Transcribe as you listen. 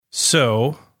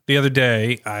So the other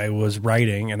day I was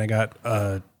writing and I got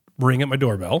a ring at my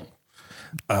doorbell.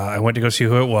 I went to go see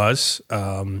who it was.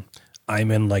 I'm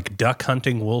in like duck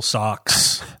hunting wool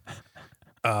socks,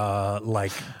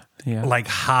 like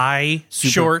high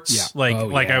shorts,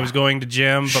 like I was going to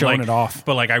gym, but showing it off.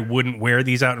 But like I wouldn't wear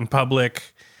these out in public.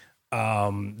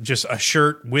 Just a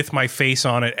shirt with my face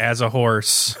on it as a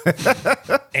horse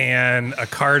and a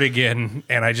cardigan,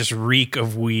 and I just reek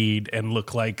of weed and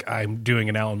look like I'm doing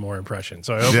an Alan Moore impression.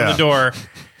 So I open the door,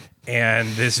 and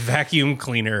this vacuum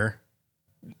cleaner,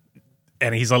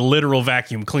 and he's a literal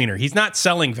vacuum cleaner. He's not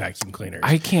selling vacuum cleaners.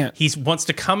 I can't. He wants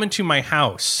to come into my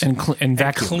house and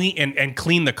vacuum and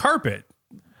clean the carpet,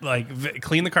 like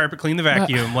clean the carpet, clean the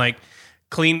vacuum, like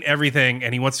clean everything.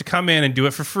 And he wants to come in and do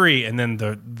it for free, and then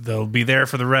they'll be there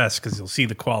for the rest because you'll see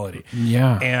the quality.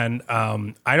 Yeah. And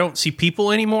I don't see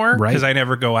people anymore because I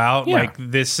never go out. Yeah. Like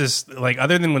this is like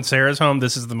other than when Sarah's home,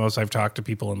 this is the most I've talked to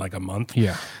people in like a month.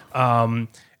 Yeah.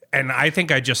 And I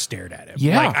think I just stared at him.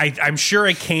 Yeah. Like I'm sure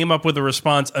I came up with a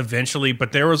response eventually,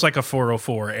 but there was like a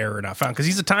 404 error not found because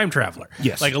he's a time traveler.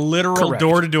 Yes. Like a literal Correct.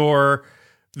 door-to-door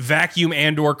vacuum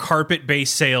and or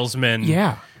carpet-based salesman.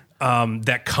 Yeah.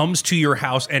 That comes to your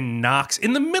house and knocks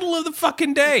in the middle of the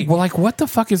fucking day. Well, like, what the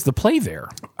fuck is the play there?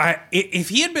 If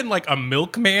he had been like a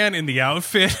milkman in the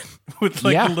outfit with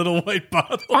like a little white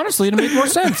bottle, honestly, it'd make more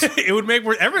sense. It would make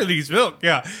more everything's milk.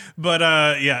 Yeah, but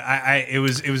it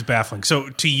was baffling. So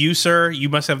to you, sir, you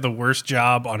must have the worst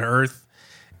job on earth.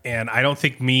 And I don't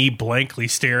think me blankly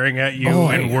staring at you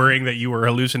and worrying that you were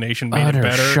hallucination made it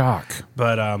better. Shock.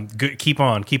 But good, keep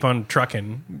on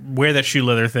trucking. Wear that shoe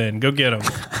leather thin. Go get them.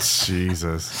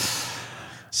 Jesus.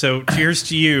 So cheers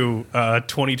to you,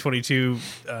 2022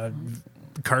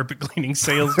 carpet cleaning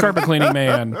sales. Carpet cleaning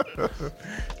man.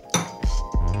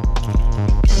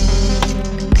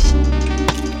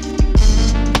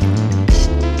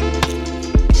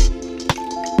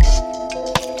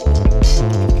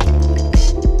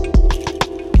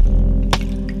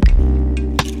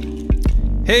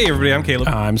 Hey everybody, I'm Caleb.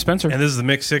 I'm Spencer. And this is the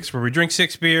Mix 6, where we drink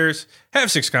 6 beers, have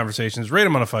 6 conversations, rate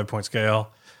them on a 5-point scale,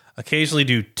 occasionally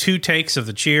do 2 takes of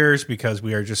the cheers because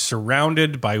we are just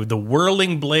surrounded by the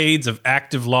whirling blades of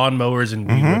active lawnmowers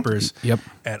and weed whippers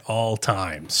at all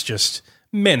times. Just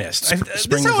menaced. This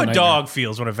is how a dog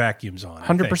feels when a vacuum's on.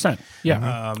 100%.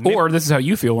 Yeah. Or this is how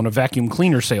you feel when a vacuum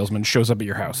cleaner salesman shows up at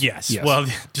your house. Yes. Well,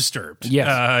 disturbed. Yes.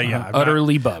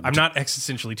 Utterly bugged. I'm not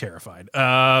existentially terrified.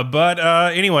 But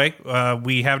anyway,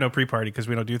 we have no pre-party because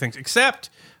we don't do things. Except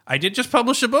I did just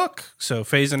publish a book. So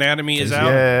Phase Anatomy is out,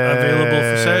 available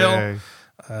for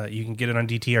sale. You can get it on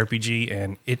DTRPG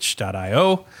and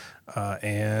itch.io.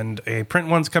 And a print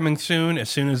one's coming soon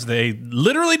as they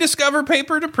literally discover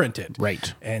paper to print it.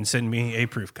 Right. And send me a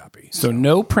proof copy. So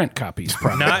no print copies,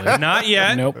 probably. Not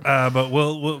yet. Nope. But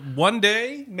we'll one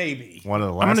day, maybe. One of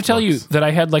the last I'm going to tell you that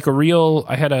I had like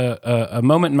I had a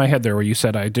moment in my head there where you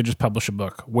said I did just publish a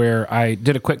book where I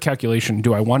did a quick calculation.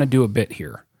 Do I want to do a bit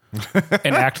here?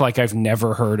 And act like I've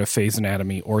never heard of Phase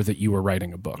Anatomy or that you were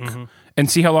writing a book and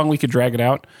see how long we could drag it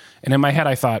out. And in my head,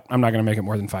 I thought, I'm not going to make it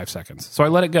more than 5 seconds. So I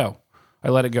let it go.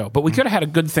 But we could have had a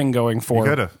good thing going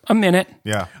for a minute.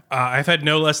 Yeah. I've had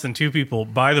no less than 2 people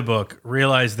buy the book,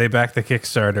 realize they backed the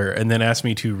Kickstarter, and then ask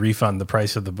me to refund the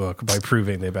price of the book by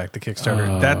proving they backed the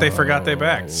Kickstarter that they forgot they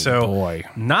backed. So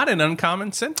not an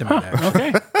uncommon sentiment, actually.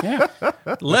 Okay. Yeah.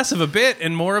 Less of a bit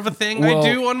and more of a thing I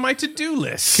do on my to-do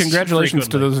list. Congratulations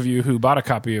to those of you who bought a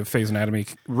copy of Phase Anatomy.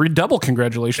 Redouble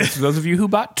congratulations to those of you who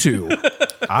bought 2.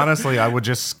 Honestly, I would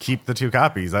just keep the 2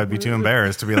 copies. I'd be too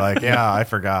embarrassed to be like, yeah, I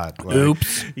forgot. Like,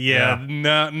 oops. Yeah.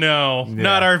 Not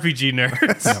RPG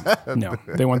nerds. No,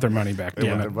 they want their money back. They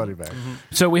want their money back.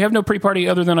 So we have no pre-party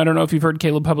other than, I don't know if you've heard,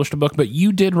 Caleb published a book, but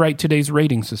you did write today's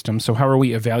rating system. So how are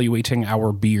we evaluating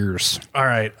our beers? All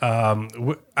right.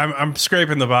 I'm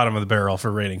scraping the bottom of the barrel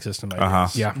for rating system.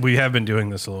 Yeah. We have been doing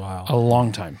this a while. A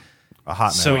long time. A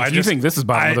hot minute. So if you think this is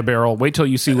bottom of the barrel, wait till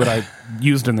you see what I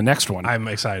used in the next one. I'm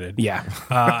excited. Yeah.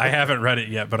 I haven't read it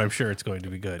yet, but I'm sure it's going to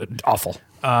be good. Awful.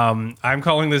 I'm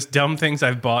calling this Dumb Things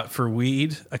I've Bought for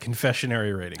Weed, a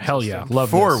confessionary rating. Hell yeah. Love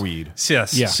for this. weed.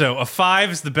 Yes. Yeah. So a 5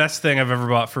 is the best thing I've ever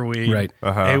bought for weed. Right.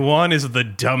 A 1 is the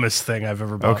dumbest thing I've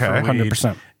ever bought for weed.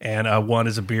 100%. And a 1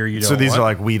 is a beer you don't So these want. are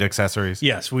like weed accessories?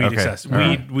 Yes, weed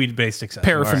accessories. Weed-based accessories.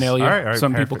 Paraphernalia, All right,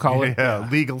 some people call it. Yeah,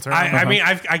 legal term. I mean,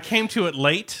 I came to it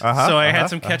late, so I had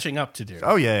some catching up to do.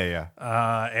 Oh, yeah.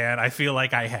 And I feel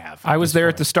like I have. I was there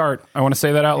at the start. I want to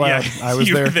say that out loud. Yeah, I was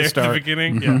you there were at the start. At the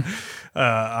beginning.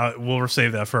 Yeah. We'll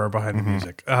save that for our behind the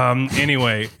music.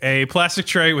 Anyway, a plastic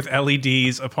tray with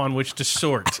LEDs upon which to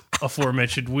sort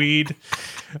aforementioned weed.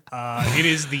 It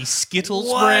is the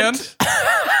Skittles brand.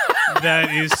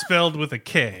 that is spelled with a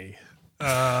K.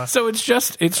 So it's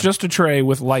just a tray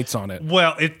with lights on it,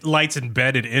 Well, light's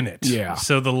embedded in it. Yeah.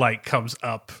 So the light comes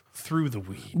up through the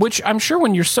weed. which I'm sure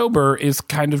when you're sober is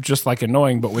kind of just like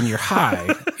annoying, but when you're high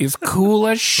is cool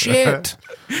as shit.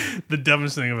 The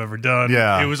dumbest thing I've ever done.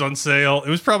 Yeah. It was on sale. It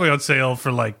was probably on sale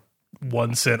for like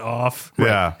 1 cent off.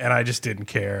 Yeah. And I just didn't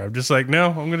care. I'm just like, no,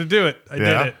 I'm going to do it. I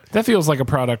Yeah. did it. That feels like a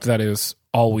product that is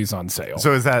always on sale.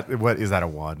 So is that a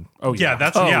 1? Oh Yeah,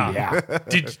 that's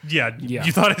yeah.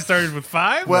 You thought I started with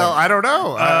 5? Well, I don't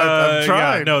know. I'm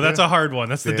trying. Yeah, no, that's a hard one.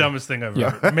 That's the dumbest thing I've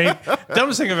ever made.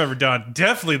 Dumbest thing I've ever done.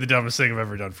 Definitely the dumbest thing I've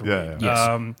ever done for Yeah, weed.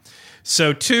 yeah. Um,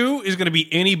 so 2 is going to be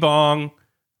any bong,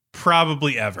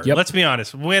 probably ever. Yep. Let's be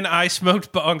honest. When I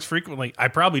smoked bongs frequently, I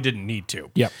probably didn't need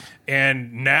to. Yep.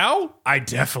 And now I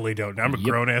definitely don't. I'm a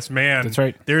grown ass man. That's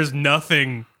right. There's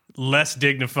nothing less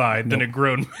dignified than a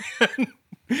grown man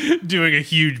doing a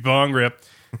huge bong rip.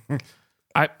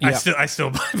 I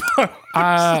still buy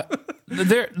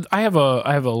bongs. I have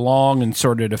a long and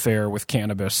sordid affair with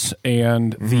cannabis,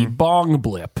 and the bong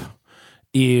blip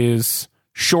is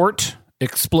short,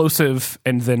 explosive,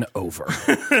 and then over.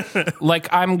 Like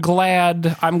I'm glad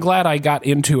I got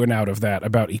into and out of that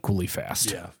about equally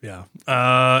fast.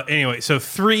 Yeah. Anyway, so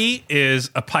 3 is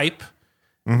a pipe,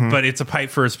 but it's a pipe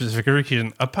for a specific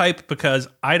reason. A pipe because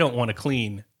I don't want to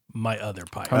clean my other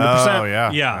pipe. 100%. Oh,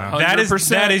 yeah. Yeah, 100%.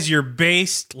 that is your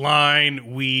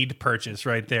baseline weed purchase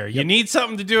right there. You need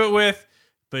something to do it with,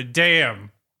 but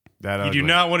damn, you do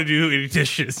not want to do any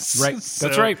dishes. Right.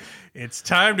 That's right. It's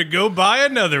time to go buy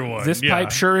another one. This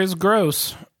pipe sure is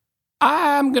gross.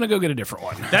 I'm going to go get a different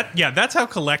one. That's how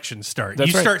collections start. That's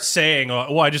you right. start saying, "Oh,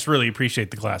 well, I just really appreciate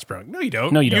the glass brown." No, you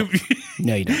don't. No, you don't.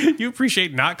 No, you don't. You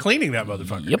appreciate not cleaning that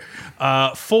motherfucker.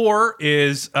 Yep. 4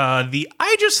 is the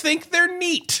I just think they're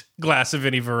neat glass of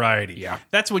any variety. Yeah.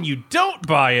 That's when you don't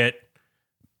buy it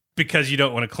because you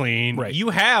don't want to clean. Right. You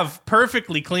have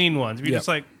perfectly clean ones. You're Yep. just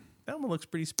like, that one looks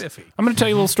pretty spiffy. I'm going to tell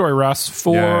you a little story, Russ.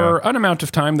 For an amount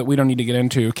of time that we don't need to get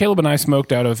into, Caleb and I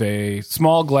smoked out of a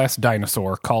small glass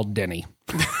dinosaur called Denny.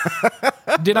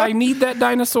 Did I need that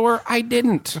dinosaur? I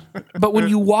didn't. But when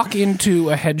you walk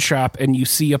into a head shop and you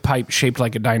see a pipe shaped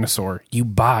like a dinosaur, you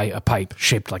buy a pipe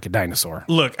shaped like a dinosaur.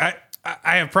 Look, I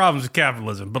have problems with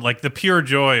capitalism, but like the pure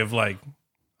joy of like,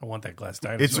 I want that glass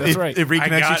dinosaur. That's right. It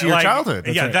reconnects you to your childhood.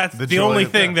 That's the joy only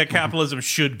of thing that. that capitalism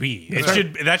should be.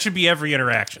 That should be every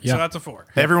interaction. Yeah. So that's a 4.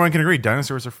 Everyone can agree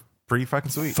dinosaurs are pretty fucking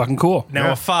sweet. Fucking cool.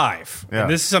 Now a 5. Yeah. And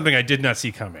this is something I did not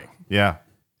see coming. Yeah.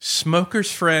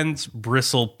 Smoker's Friends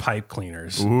bristle pipe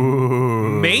cleaners.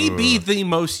 Maybe the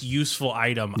most useful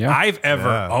item I've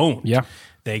ever owned. Yeah.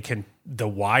 The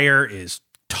wire is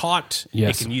taut.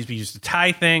 Yes. It can be used to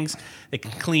tie things. It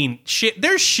can clean shit.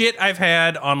 There's shit I've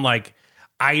had on like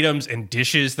items and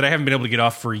dishes that I haven't been able to get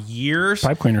off for years.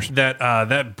 Pipe cleaners.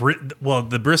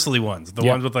 The bristly ones, the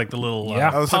ones with like the little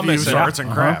Oh, so you pumice use in for it. arts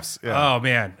and crafts. Yeah. Oh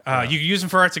man, you can use them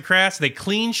for arts and crafts. They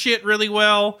clean shit really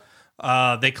well.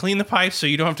 They clean the pipes, so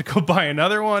you don't have to go buy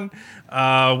another one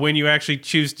when you actually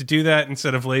choose to do that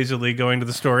instead of lazily going to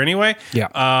the store anyway.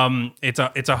 Yeah. It's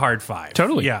a hard 5.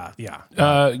 Totally. Yeah.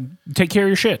 Take care of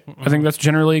your shit. I think that's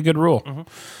generally a good rule.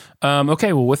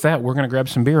 Okay, well, with that, we're going to grab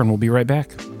some beer and we'll be right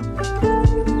back.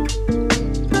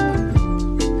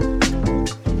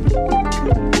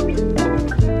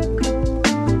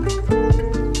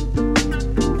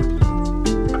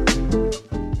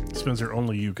 Spencer,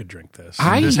 only you could drink this.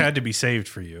 I- This had to be saved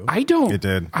for you. I don't. It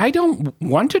did. I don't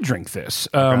want to drink this.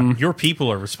 Your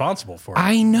people are responsible for it.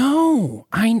 I know.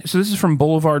 So this is from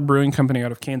Boulevard Brewing Company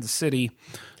out of Kansas City.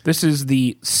 This is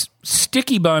the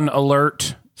Sticky Bun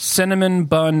Alert Cinnamon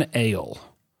Bun Ale.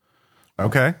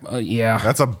 Okay. Yeah.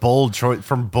 That's a bold choice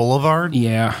from Boulevard.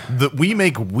 Yeah. We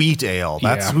make wheat ale.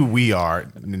 That's Yeah. who we are.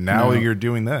 Now you're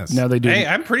doing this. Now they do. Hey,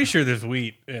 I'm pretty sure there's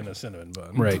wheat in a cinnamon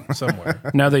bun. Right. Somewhere.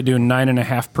 Now they do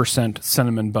 9.5%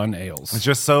 cinnamon bun It's ales.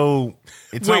 just so.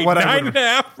 It's Wait, not what I would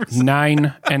 9.5%.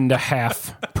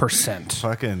 9.5%.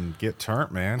 fucking get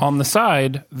turned, man. On the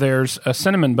side, there's a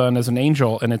cinnamon bun as an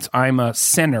angel, and it's I'm a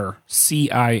sinner,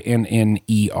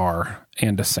 CINNER,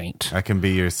 and a saint. I can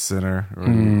be your sinner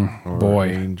or boy.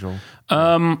 an angel.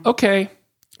 Okay.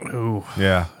 Ooh,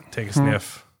 Yeah. take a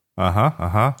sniff.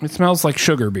 It smells like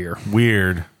sugar beer.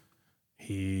 Weird.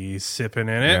 He's sipping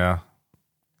in it. Yeah.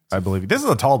 I believe you. This is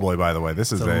a tall boy, by the way.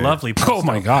 This is It's a a lovely. Oh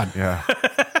my God. Yeah.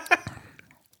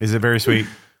 Is it very sweet?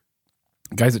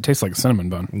 Guys, it tastes like a cinnamon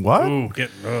bun. What? Ooh, get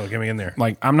me in there.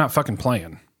 Like, I'm not fucking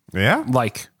playing. Yeah.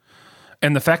 Like,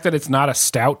 and the fact that it's not a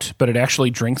stout, but it actually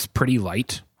drinks pretty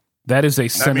light, that is a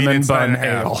cinnamon it's bun 9.5.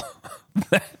 ale.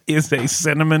 That is a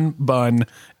cinnamon bun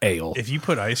ale. If you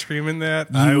put ice cream in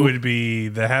that, I would be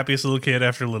the happiest little kid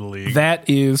after Little League. That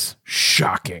is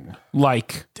shocking.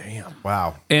 Like, Damn.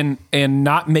 Wow. and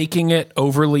not making it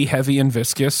overly heavy and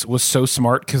viscous was so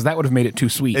smart because that would have made it too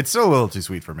sweet. It's still a little too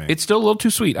sweet for me. It's still a little too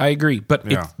sweet. I agree, but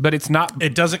Yeah. it's not.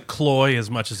 It doesn't cloy as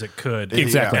much as it could.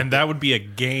 Exactly. And that would be a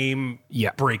game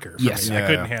breaker for Yes. me. I Yeah,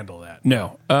 couldn't yeah. handle that.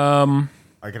 No.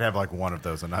 I could have like one of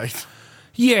those a night.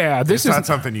 Yeah. This It's is not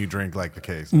something you drink like the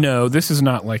case. no. This is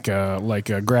not like a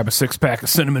grab a 6-pack of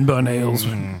cinnamon bun ales,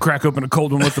 crack open a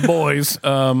cold one with the boys.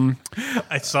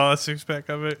 I saw a 6-pack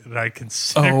of it, and I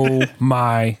consider Oh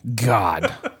my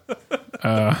god.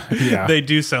 Yeah. they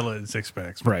do sell it in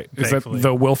 6-packs. Right. Is that thankfully.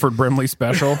 the Wilford Brimley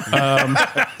special?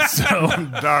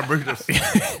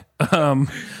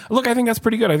 Look, I think that's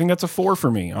pretty good. I think that's a 4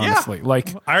 for me, honestly. Like,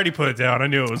 I already put it down. I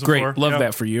knew it was great. a 4. Love Yep.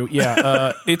 that for you.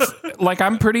 Yeah. It's like,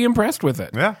 I'm pretty impressed with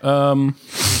it. Yeah.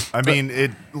 I mean,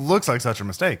 it looks like such a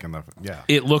mistake.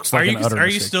 It looks like Are you an utter are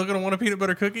you mistake. still going to want a peanut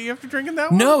butter cookie after drinking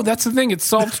that one? No, that's the thing. It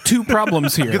solved 2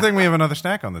 problems here. Good thing we have another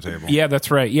snack on the table. Yeah,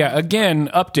 that's right. Yeah, again,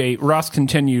 update. Ross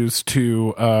continues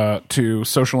to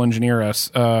social engineer us.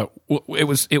 It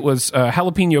was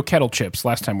jalapeno kettle chips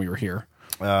last time we were here,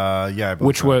 I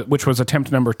believe so. which was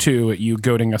attempt number 2 at you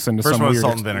goading us into First some one was weird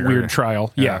salt and vinegar. weird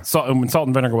trial. Yeah, when salt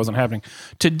and vinegar wasn't happening.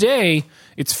 Today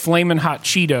it's flamin' hot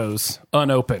Cheetos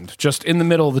unopened, just in the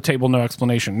middle of the table, no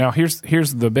explanation. Now here's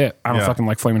the bit. I don't Yeah. fucking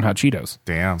like flamin' hot Cheetos.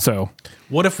 Damn. So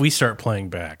What if we start playing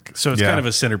back? So it's Yeah. kind of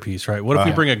a centerpiece, right? What if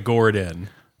we bring a gourd in?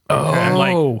 And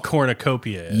like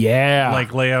cornucopia in? Yeah.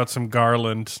 Like lay out some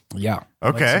garland, yeah,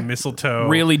 like Okay. some mistletoe.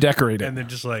 really decorate it. And then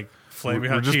just like flaming We're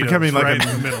hot just Cheetos becoming like right a-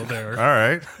 in the middle there. All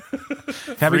right.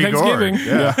 Happy Free Thanksgiving. gourd.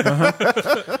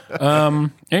 Yeah.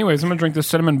 Anyways, I'm going to drink this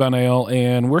cinnamon bun ale,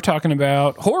 and we're talking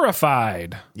about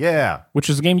Horrified, Yeah. which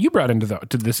is a game you brought into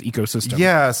to this ecosystem.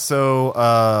 Yeah,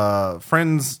 so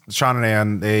friends Sean and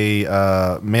Ann, they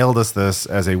mailed us this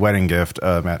as a wedding gift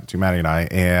to Maddie and I,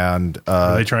 and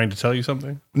Are they trying to tell you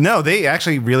something? no, they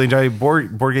actually really enjoy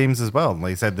board games as well.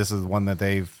 They said this is one that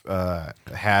they've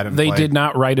had. And They played. did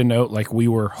not write a note like we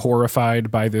were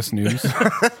horrified by this news.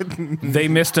 They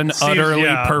missed an utterly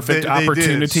yeah. perfect They did.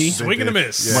 opportunity. They Swing and a did.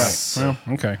 miss. Yes. Well,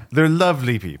 okay. They're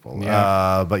lovely people.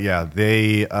 Yeah. But yeah,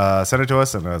 they sent it to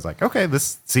us, and I was like, okay,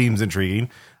 this seems intriguing.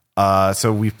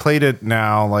 So we've played it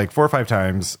now like 4 or 5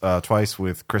 times, twice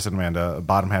with Chris and Amanda,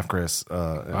 bottom half Chris.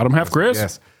 Bottom half Chris?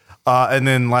 Yes. And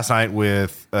then last night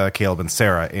with Caleb and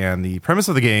Sarah. And the premise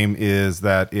of the game is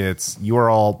that you are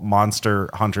all monster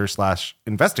hunters /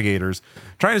 investigators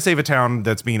trying to save a town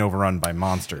that's being overrun by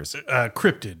monsters.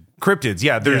 Cryptid. Cryptids,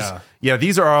 yeah.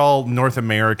 These are all North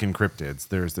American cryptids.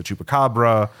 There's the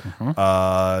Chupacabra,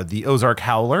 the Ozark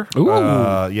Howler,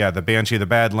 the Banshee of the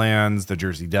Badlands, the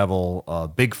Jersey Devil,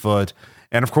 Bigfoot,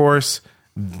 and of course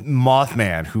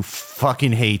Mothman, who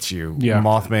fucking hates you. Yeah.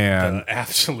 Mothman.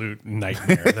 Absolute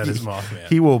nightmare. That is Mothman.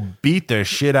 He will beat the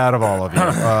shit out of all of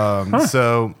you.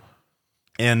 So,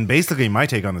 and basically, my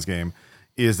take on this game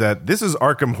is that this is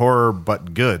Arkham Horror,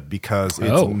 but good because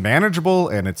it's manageable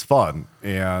and it's fun.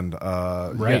 And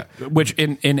Right. Which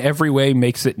in every way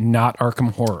makes it not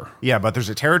Arkham Horror. yeah, but there's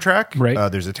a terror track. Right.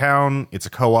 There's a town. It's a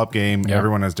co-op game. Yeah.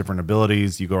 Everyone has different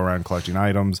abilities. You go around collecting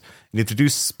items. You have to do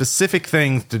specific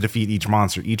things to defeat each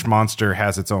monster. Each monster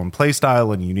has its own play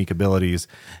style and unique abilities.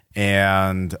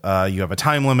 And you have a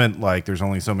time limit. Like there's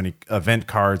only so many event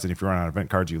cards, and if you run out of event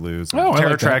cards, you lose. Oh, I terror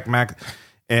like that. track max.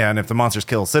 And if the monsters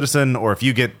kill a citizen, or if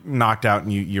you get knocked out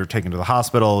and you're taken to the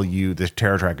hospital, the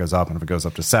terror track goes up, and if it goes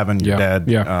up to 7, you're Yeah, dead.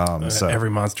 yeah. So Every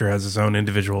monster has its own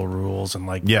individual rules and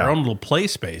like Yeah. their own little play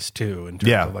space too. In terms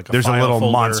yeah, of like there's a file little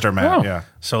folder. monster map. Oh. Yeah.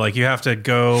 So like you have to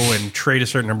go and trade a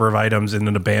certain number of items in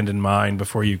an abandoned mine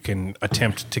before you can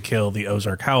attempt to kill the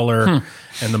Ozark Howler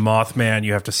and the Mothman.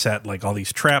 You have to set like all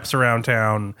these traps around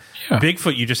town. Yeah.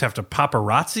 Bigfoot, you just have to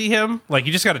paparazzi him. Like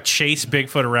you just got to chase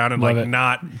Bigfoot around and Love like it.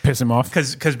 not Piss him off.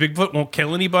 because Bigfoot won't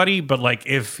kill anybody, but like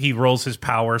if he rolls his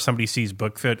power, somebody sees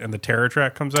Bigfoot and the terror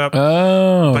track comes up.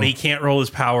 Oh. But he can't roll his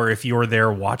power if you're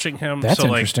there watching him. That's so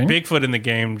like interesting. Bigfoot in the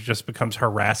game just becomes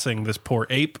harassing this poor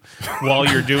ape while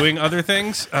you're doing other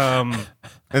things. And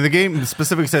the game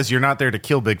specifically says you're not there to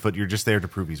kill Bigfoot, you're just there to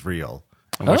prove he's real.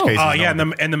 In which case, Oh he's yeah,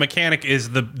 not- and the mechanic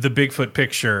is the Bigfoot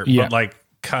picture, Yeah. but like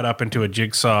cut up into a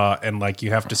jigsaw, and like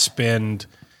you have to spend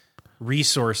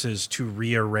resources to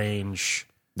rearrange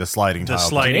the sliding the tile.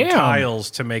 sliding Damn.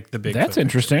 tiles to make the Bigfoot. That's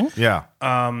interesting. Yeah.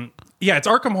 Yeah, it's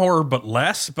Arkham Horror, but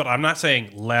less. But I'm not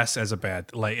saying less as a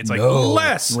bad. Like it's like No.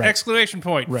 less Right. exclamation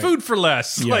point. Right. Food for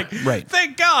less. Yeah. Like Right.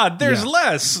 thank God there's Yeah.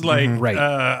 less. Like Right.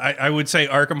 I would say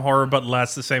Arkham Horror, but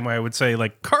less. The same way I would say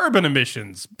like carbon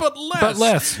emissions, but less. But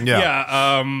less.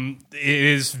 Yeah. It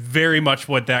is very much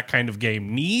what that kind of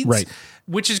game needs. Right.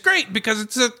 Which is great because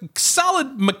it's a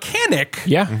solid mechanic.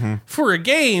 Yeah. For a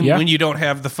game Yeah. when you don't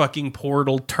have the fucking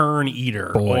Portal turn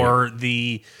eater Boy. or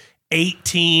the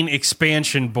 18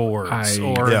 expansion boards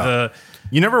or Yeah. the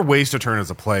You never waste a turn as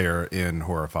a player in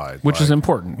Horrified. Which is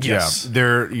important. Yes.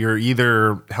 You're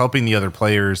either helping the other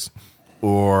players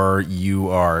or you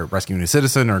are rescuing a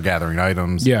citizen or gathering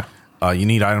items. Yeah. You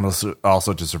need items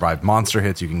also to survive monster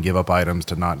hits. You can give up items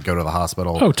to not go to the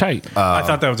hospital. Oh, tight. I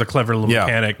thought that was a clever little yeah.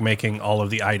 mechanic, making all of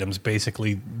the items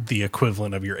basically the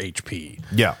equivalent of your HP.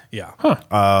 Yeah. Yeah.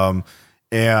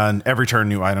 And every turn,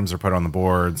 new items are put on the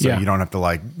board, so Yeah. you don't have to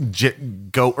like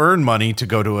go earn money to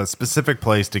go to a specific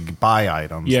place to buy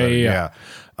items. Yeah.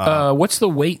 What's the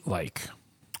weight like?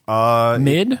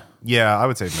 Mid? Yeah, I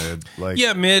would say mid. Like,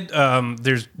 Yeah, mid.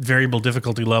 There's variable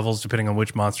difficulty levels depending on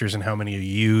which monsters and how many you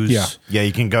use. yeah,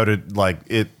 you can go to like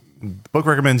it. The book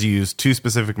recommends you use two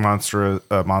specific monsters: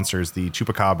 the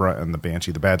Chupacabra and the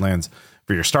Banshee, the Badlands,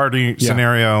 for your starting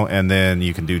scenario, and then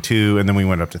you can do 2, and then we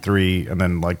went up to 3, and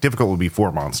then like difficult would be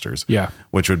 4 monsters. Yeah.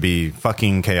 which would be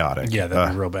fucking chaotic. Yeah,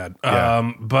 that'd be real bad.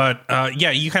 yeah. But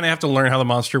you kind of have to learn how the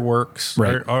monster works,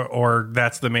 Right. or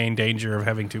that's the main danger of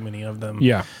having too many of them.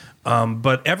 Yeah.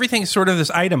 But everything's sort of this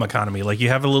item economy. Like you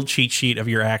have a little cheat sheet of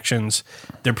your actions.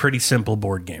 They're pretty simple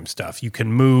board game stuff. You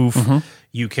can move. Mm-hmm.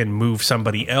 You can move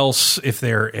somebody else if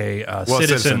they're a Well,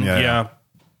 citizen. yeah.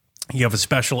 You have a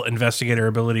special investigator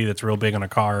ability that's real big on a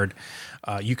card.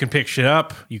 You can pick shit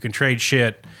up. You can trade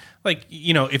shit. Like,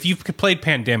 if you've played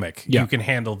Pandemic, Yeah. you can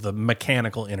handle the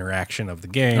mechanical interaction of the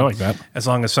game. I like that. As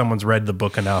long as someone's read the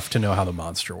book enough to know how the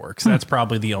monster works. That's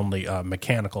probably the only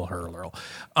mechanical hurdle.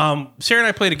 Sarah and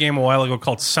I played a game a while ago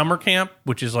called Summer Camp,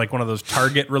 which is like one of those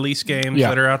Target release games Yeah.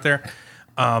 that are out there.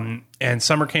 And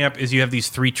Summer Camp is you have these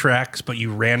 3 tracks, but you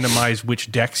randomize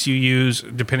which decks you use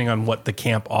depending on what the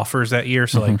camp offers that year.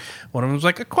 So like one of them's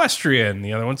like equestrian,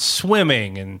 the other one's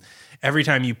swimming, and every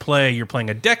time you play, you're playing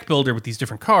a deck builder with these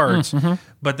different cards,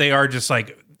 but they are just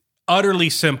like utterly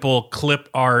simple clip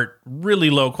art, really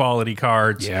low quality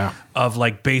cards Yeah. of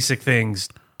like basic things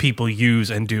people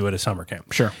use and do at a summer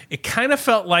camp. Sure. It kind of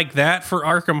felt like that for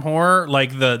Arkham Horror,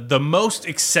 like the most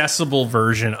accessible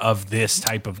version of this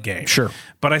type of game. Sure.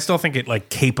 But I still think it like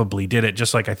capably did it,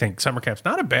 just like I think Summer Camp's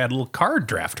not a bad little card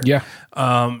drafter. Yeah.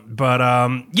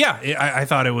 I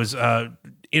thought it was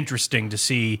interesting to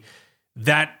see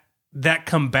that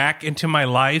come back into my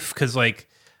life, because like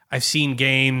I've seen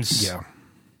games Yeah.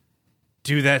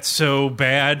 do that so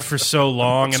bad for so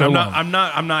long, and So I'm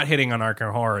long. not hitting on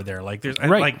Arkham Horror there. Like there's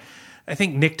Right. I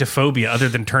think Nyctophobia, other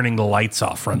than turning the lights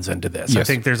off, runs into this. I Yes.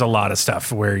 think there's a lot of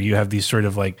stuff where you have these sort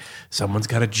of like someone's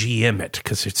got to GM it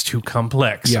because it's too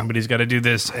complex. Yeah. Somebody's got to do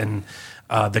this, and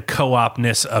the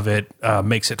co-opness of it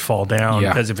makes it fall down, Yeah.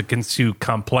 because if it gets too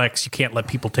complex, you can't let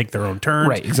people take their own turns.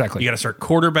 Right, exactly. You got to start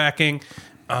quarterbacking.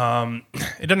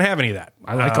 It doesn't have any of that.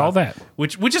 I like all that.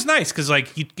 Which is nice, because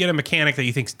like you get a mechanic that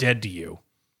you think's dead to you,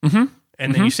 and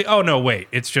then you say, "Oh no, wait,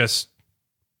 it's just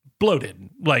bloated."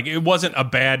 Like it wasn't a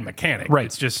bad mechanic, Right.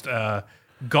 It's just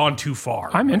gone too far.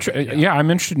 I'm interested. Yeah,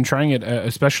 I'm interested in trying it,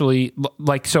 especially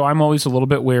like. So I'm always a little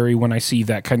bit wary when I see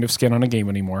that kind of skin on a game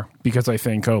anymore, because I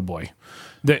think, oh boy,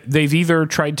 they've either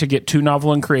tried to get too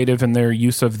novel and creative in their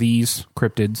use of these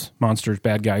cryptids, monsters,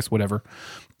 bad guys, whatever,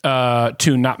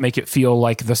 to not make it feel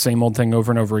like the same old thing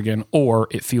over and over again, or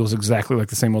it feels exactly like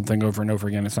the same old thing over and over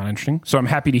again. It's not interesting. So I'm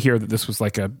happy to hear that this was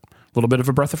like a little bit of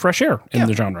a breath of fresh air in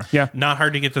the genre. Yeah, Not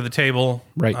hard to get to the table,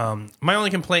 Right. My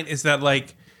only complaint is that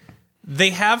like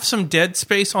they have some dead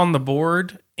space on the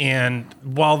board, and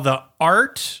while the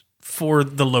art for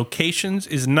the locations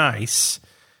is nice,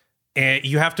 and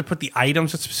you have to put the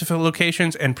items at specific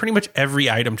locations, and pretty much every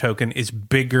item token is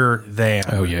bigger than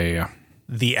Oh yeah.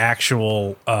 the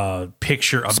actual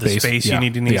picture of the Space, space yeah. you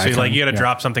need to The need. So icon, like you got to yeah.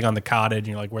 drop something on the cottage, and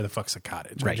you're like, where the fuck's the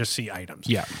cottage? Right. I just see items.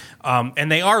 Yeah.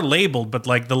 And they are labeled, but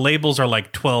like the labels are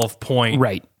like 12 point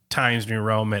Right. Times New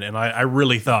Roman, and I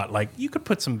really thought like you could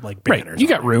put some like Right. banners. You on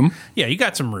got there. room. Yeah, you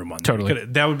got some room on there. Totally.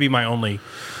 That would be my only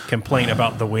complaint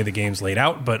about the way the game's laid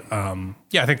out. But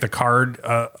I think the card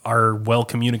are well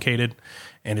communicated,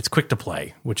 and it's quick to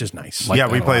play, which is nice. Yeah,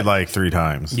 that we a played lot. like 3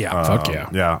 times. Yeah. Fuck yeah.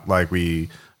 Yeah, like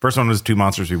first one was 2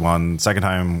 monsters we won. Second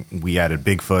time we added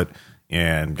Bigfoot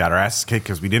and got our asses kicked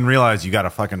because we didn't realize you got to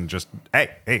fucking just,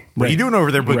 hey, what are you doing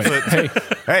over there,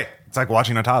 Bigfoot? Hey, it's like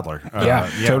watching a toddler. Yeah,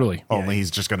 totally. Only he's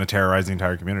just going to terrorize the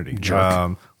entire community.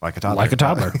 Jerk. Like a toddler. Like a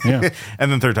toddler, yeah.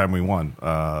 And then third time we won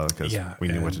because we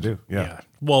knew what to do. Yeah.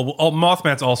 Well,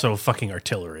 Mothman's also fucking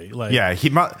artillery. Like, Yeah,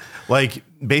 like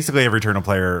basically every turn a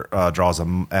player draws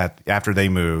them after they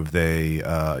move.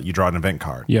 You draw an event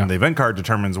card. Yeah. And the event card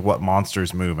determines what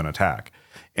monsters move and attack.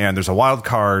 And there's a wild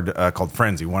card called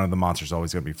Frenzy. One of the monsters is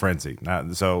always going to be Frenzy.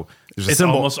 So there's a it's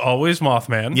symbol. almost always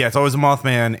Mothman. Yeah, it's always a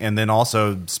Mothman, and then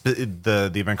also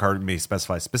the event card may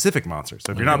specify specific monsters.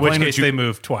 So if you're not In which playing case they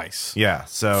move twice. yeah,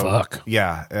 so Fuck.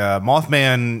 yeah,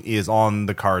 Mothman is on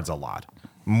the cards a lot,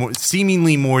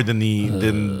 seemingly more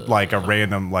than like a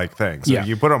random like thing. So Yeah. if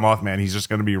you put on Mothman, he's just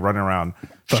going to be running around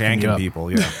Fucking you shanking up.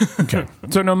 people. Yeah, Okay.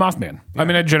 So no Mothman. I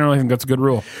mean, I generally think that's a good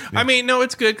rule. I mean, no,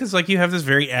 it's good because like you have this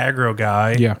very aggro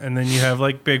guy, Yeah. and then you have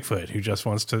like Bigfoot who just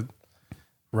wants to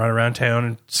run around town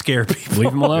and scare people.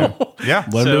 Leave him alone. yeah.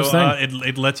 Let him do his So thing.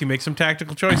 it lets you make some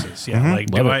tactical choices. Yeah, like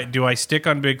Love do I stick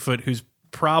on Bigfoot whose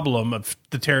problem of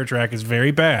the terror track is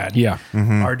very bad? Yeah.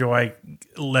 Or do I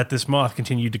let this moth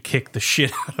continue to kick the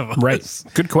shit out of us? Right.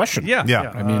 Good question. Yeah.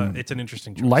 Yeah. I mean, it's an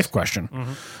interesting choice. Life question.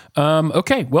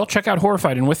 Okay, well, check out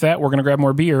Horrified. And with that, we're going to grab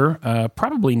more beer.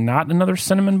 Probably not another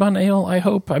cinnamon bun ale, I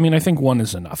hope. I mean, I think one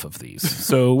is enough of these.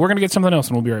 So we're going to get something else,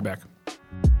 and we'll be right back.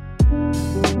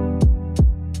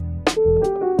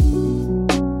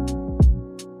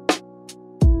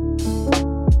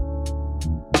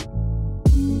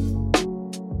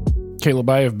 Caleb,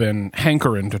 I have been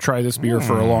hankering to try this beer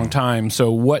for a long time. So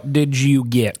what did you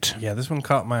get? Yeah, this one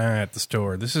caught my eye at the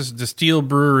store. This is Distill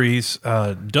Brewery's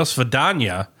Das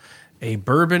Vidanya, a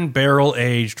bourbon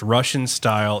barrel-aged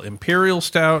Russian-style imperial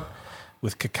stout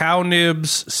with cacao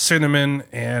nibs, cinnamon,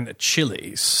 and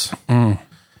chilies.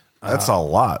 That's a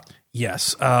lot.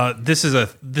 Yes, this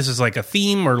is like a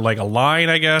theme or like a line,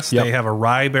 I guess. Yep. They have a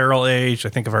rye barrel aged. I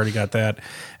think I've already got that,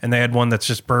 and they had one that's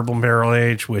just bourbon barrel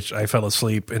aged, which I fell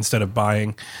asleep instead of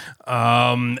buying.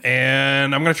 And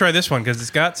I'm going to try this one because it's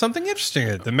got something interesting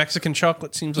in it. The Mexican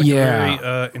chocolate seems like a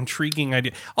very intriguing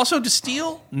idea. Also,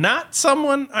 Distill, not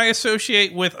someone I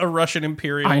associate with a Russian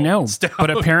imperial. I know, stout. but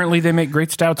apparently they make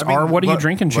great stouts. Our What Are You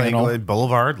Drinking channel, like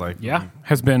Boulevard, like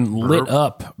has been lit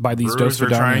up by these Dos brewers are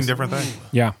trying Vidanias. different things.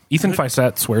 Yeah, Ethan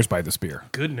Fisette swears by this beer.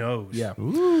 Good nose. Yeah.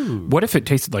 What if it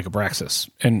tasted like Abraxas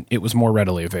and it was more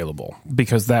readily available?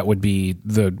 Because that would be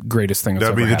the greatest thing.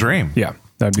 That'd be the dream. Yeah,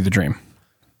 that would be the dream.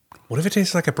 What if it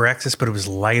tasted like a Abraxas, but it was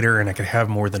lighter and I could have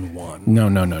more than one? No.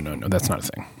 That's not a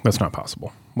thing. That's not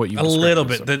possible. What you A little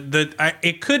described bit. is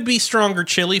It could be stronger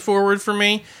chili forward for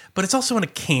me, but it's also in a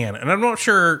can, and I'm not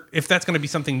sure if that's going to be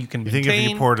something you can You think maintain. if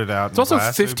you poured it out, It's also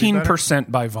 15%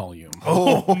 by volume.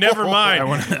 Oh, never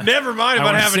mind. Never mind I about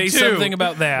want to having say two. something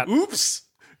about that. Oops.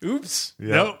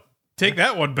 Nope. Take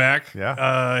that one back.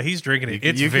 Yeah. He's drinking it.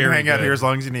 It's you very can hang out good. here as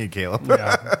long as you need, Caleb.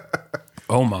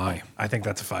 Oh my. I think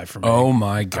that's a 5 for me. Oh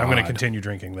my God. I'm going to continue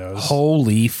drinking those.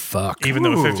 Holy fuck. Even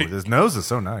though Ooh, 50. his nose is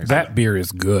so nice. That beer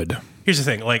is good. Here's the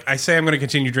thing. Like I say, I'm going to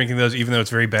continue drinking those, even though it's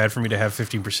very bad for me to have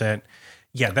 15%.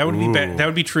 Yeah, that would be bad. That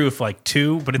would be true if like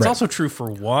 2, but it's also true for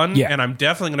 1. Yeah. And I'm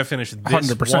definitely going to finish this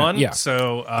 100%, one. yeah.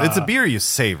 So it's a beer you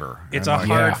savor. it's And, a like,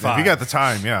 hard yeah. 5. If you got the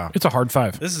time, yeah. It's a hard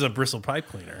 5. This is a bristle pipe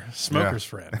cleaner, smoker's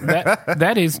friend,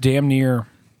 That is damn near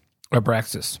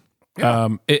Abraxas.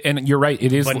 And you're right.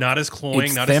 It is, but not as cloying,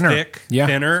 it's not thinner. as thick, Yeah.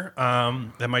 thinner.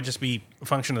 That might just be a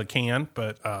function of the can,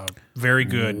 but very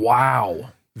good, Wow.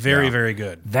 very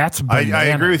good. That's I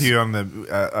bananas. agree with you on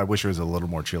the. I wish there was a little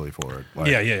more chili for it. Like,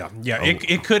 Yeah.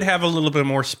 It could have a little bit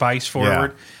more spice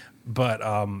forward, but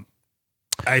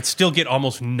I'd still get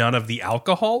almost none of the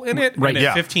alcohol in it. Right, And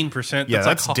yeah. at 15%. yeah,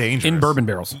 that's like, dangerous. in bourbon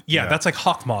barrels. Yeah, that's like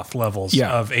Hawkmoth levels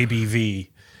Yeah. of ABV.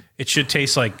 It should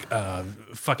taste like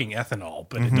fucking ethanol,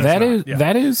 but it does That not. is Yeah.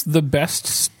 that is the best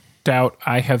stout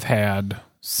I have had In a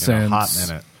since hot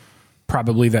minute.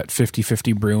 probably that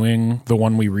 50-50 Brewing, the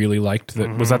one we really liked.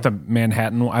 That was that the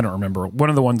Manhattan one? I don't remember. One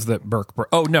of the ones that Burke.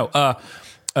 Oh no,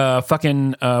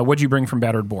 fucking what'd you bring from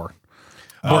Battered Boar?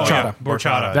 Borchata.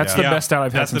 Borchata. That's the best stout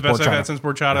I've had That's since the best Borchata. I've had since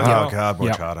Borchata. as Oh well. God,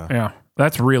 Yeah. Borchata. Yeah,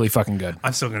 that's really fucking good.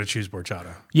 I'm still going to choose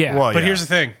Borchata. Yeah, Well, But yeah. here's the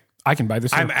thing. I can buy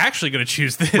this. I'm too. actually going to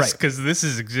choose this Right. because this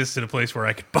exists in a place where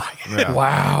I could buy it.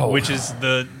 Wow, Which is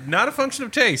not a function of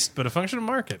taste, but a function of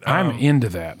market. I'm into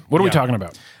that. What are we yeah. talking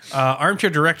about? Armchair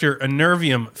director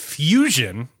Enervium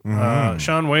Fusion,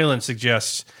 Sean Whalen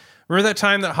suggests. Remember that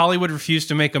time that Hollywood refused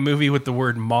to make a movie with the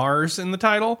word Mars in the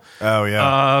title? Oh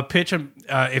yeah. Pitch,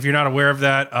 if you're not aware of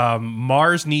that,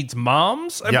 Mars Needs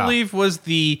Moms, I Yeah. believe, was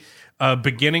the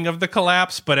beginning of the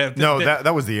collapse. But No,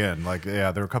 that was the end. Like,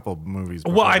 yeah, there were a couple of movies.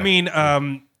 well, before I that.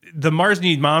 mean, the Mars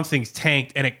Needs Moms things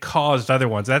tanked, and it caused other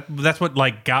ones. That's what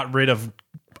like got rid of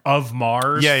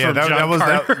Mars. yeah, from that John was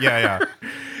Carter. that. Yeah,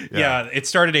 Yeah, it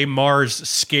started a Mars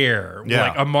scare,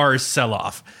 like a Mars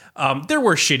sell-off. There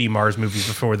were shitty Mars movies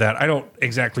before that. I don't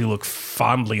exactly look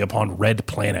fondly upon Red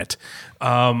Planet.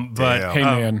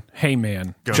 But hey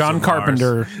man, Ghosts John of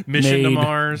Carpenter Mission to made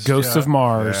Mars, Ghosts of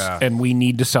Mars, and we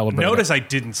need to celebrate. Notice it. I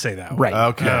didn't say that. Right.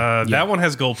 Okay. That one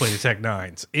has gold-plated Tech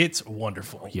 9s. It's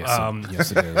wonderful. Yes,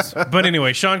 yes, it is. But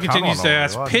anyway, Sean continues to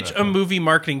ask, on, pitch a movie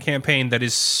marketing campaign that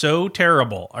is so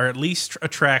terrible, or at least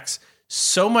attracts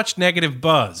so much negative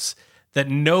buzz that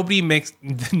nobody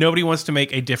wants to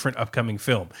make a different upcoming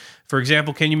film. For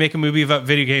example, can you make a movie about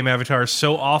video game avatars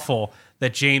so awful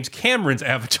that James Cameron's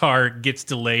Avatar gets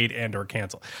delayed and or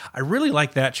canceled? I really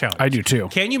like that challenge. I do too.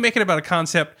 Can you make it about a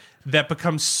concept that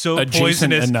becomes so Adjacent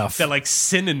poisonous enough. that like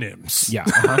synonyms, Yeah.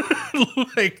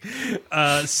 like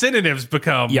synonyms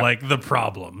become like the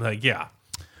problem? Like,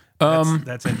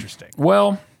 that's interesting.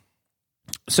 Well,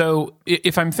 so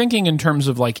if I'm thinking in terms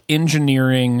of like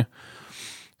engineering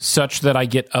such that I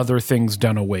get other things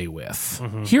done away with,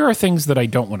 here are things that I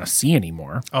don't want to see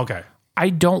anymore. Okay. I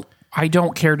don't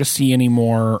care to see any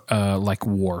more like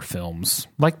war films.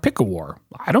 Like pick a war.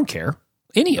 I don't care.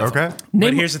 Any of them.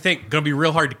 But here's the thing. Going to be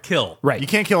real hard to kill. Right. You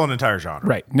can't kill an entire genre.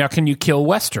 Right. Now, can you kill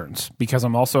Westerns? Because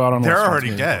I'm also out on They're Westerns.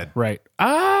 already dead. Right.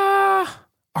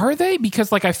 Are they?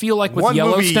 Because like I feel like with One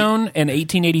Yellowstone and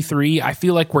 1883, I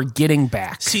feel like we're getting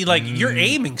back. See, like you're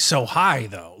aiming so high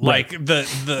though. Like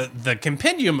the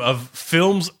compendium of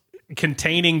films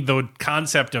containing the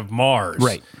concept of Mars.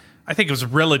 Right. I think it was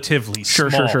relatively Sure.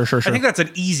 small. I think that's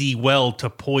an easy well to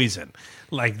poison.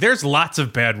 Like, there's lots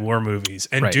of bad war movies,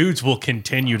 and dudes will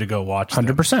continue to go watch them.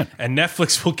 100%. And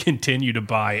Netflix will continue to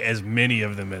buy as many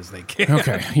of them as they can.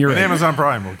 Okay, you're And right. Amazon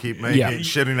Prime will keep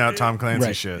shitting out Tom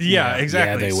Clancy shit. Yeah,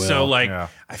 exactly. Yeah, they will. So, like,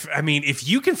 I mean, if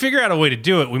you can figure out a way to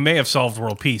do it, we may have solved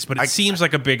world peace, but it seems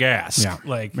like a big ask. Yeah.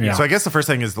 Like, So I guess the first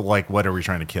thing is like, what are we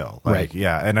trying to kill? Like, Right.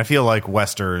 Yeah, and I feel like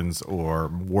westerns or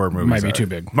war movies Might be too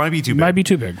big. Might be too big. Might be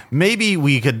too big. Maybe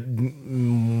we could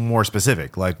more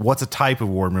specific. Like, what's a type of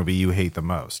war movie you hate the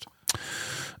most?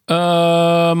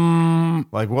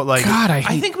 Like what? Like God, I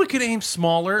think we could aim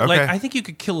smaller. Okay. Like, I think you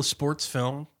could kill a sports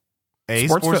film. a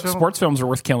sports film? sports films are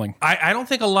worth killing. I don't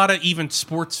think a lot of even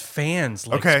sports fans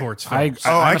like sports films.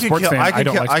 I'm a sports fan. I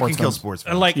don't like I sports can kill films. sports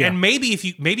films. Like, and maybe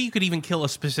you could even kill a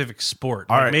specific sport.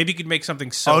 Like, right. Maybe you could make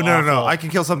something so. Oh no, no, awful. I can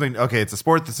kill something. Okay, it's a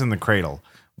sport that's in the cradle,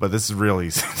 but this is real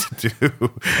easy to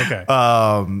do.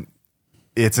 Okay.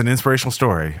 It's an inspirational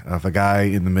story of a guy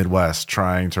in the Midwest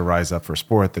trying to rise up for a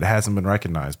sport that hasn't been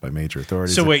recognized by major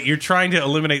authorities. So wait, you're trying to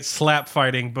eliminate slap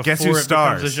fighting before Guess who it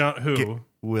stars? becomes a genre? Who?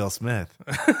 Will Smith.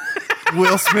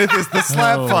 Will Smith is the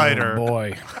slap fighter.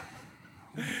 Boy,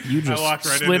 you just walked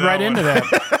right slid into right that into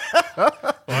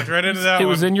that. Walked right into that It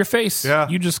one. was in your face. Yeah.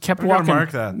 You just kept We're gonna walking.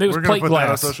 mark that. It was We're gonna plate put that on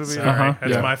glass. social media. Sorry,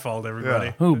 that's Yeah. my fault,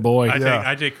 everybody. Oh boy.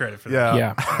 I take credit for that.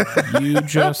 Yeah. You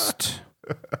just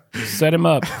set him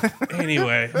up.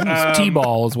 Anyway,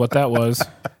 T-ball is what that was.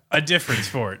 a different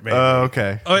sport, maybe.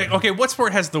 Okay. Okay, what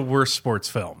sport has the worst sports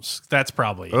films? That's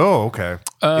probably Oh, okay. Is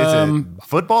it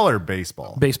football or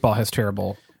baseball? Baseball has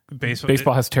terrible. baseball.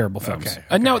 Baseball has terrible films.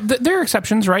 Okay, No, there are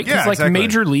exceptions, right? Because Yeah, like exactly.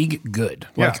 Major League, good.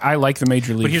 Like Yeah. I like the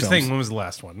Major League. But here's the films. thing: when was the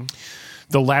last one?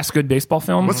 The last good baseball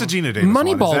film. What's the Gina Davis one?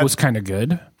 Is Moneyball that- was kind of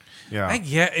good. Yeah.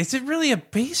 Yeah, is it really a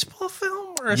baseball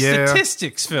film or a Yeah.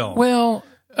 statistics film? Well,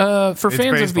 for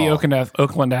fans of the baseball.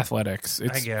 Oakland Athletics,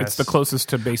 it's guess. the closest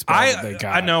to baseball that they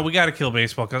got. I know we got to kill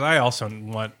baseball because I also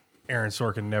want Aaron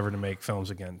Sorkin never to make films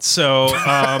again. So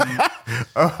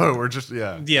Oh, we're just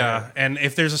yeah, and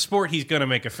if there's a sport he's going to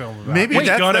make a film about, Maybe it's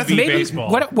that's- going to that's be maybe- baseball.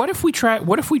 What if we try?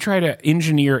 What if we try to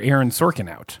engineer Aaron Sorkin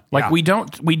out? Like we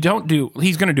don't do.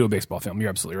 He's going to do a baseball film. You're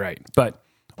absolutely right. But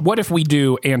what if we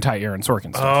do anti-Aaron Sorkin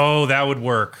stuff? Oh, that would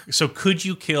work. So could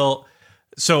you kill?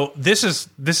 So this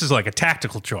is like a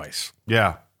tactical choice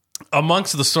Yeah.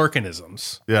 amongst the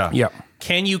Sorkinisms. Yeah. Yeah.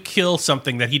 Can you kill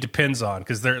something that he depends on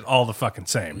because they're all the fucking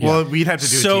same? Well, we'd have to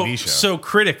do a TV show. So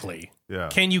critically, Yeah.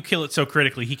 can you kill it so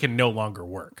critically he can no longer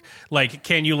work? Like,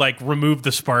 can you like remove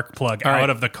the spark plug right. out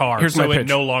of the car Here's so my it pitch.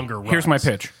 no longer runs? Here's my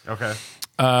pitch. Okay.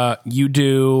 You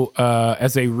do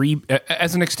as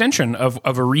an extension of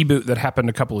a reboot that happened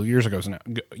a couple of years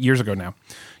ago now.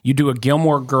 You do a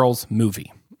Gilmore Girls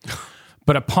movie,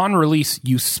 but upon release,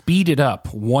 you speed it up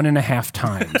 1.5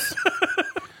 times,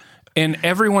 and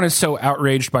everyone is so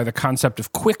outraged by the concept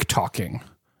of quick talking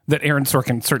that Aaron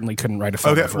Sorkin certainly couldn't write a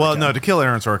film. Okay. ever Well, again. no, to kill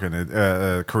Aaron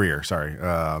Sorkin, career. Sorry,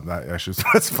 I should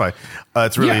specify.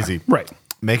 It's really Yeah, easy. right.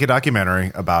 Make a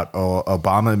documentary about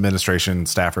Obama administration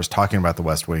staffers talking about the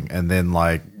West Wing, and then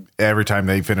like every time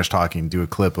they finish talking, do a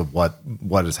clip of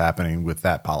what is happening with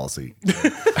that policy.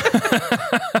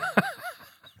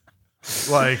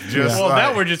 Like, just Well, like,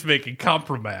 now we're just making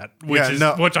compromat, which Yeah, is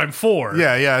no. which I'm for.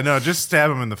 no, just stab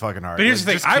him in the fucking heart. But here's Like,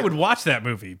 the just thing: I kill- would watch that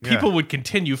movie. People would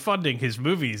continue funding his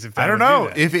movies if that I don't would do know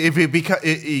that. if it because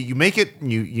you make it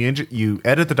you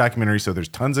edit the documentary so there's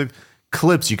tons of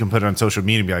clips you can put on social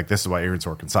media and be like, this is why Aaron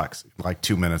Sorkin sucks, like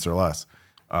 2 minutes or less.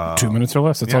 2 minutes or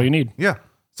less. That's all you need. Yeah,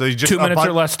 so you just 2 minutes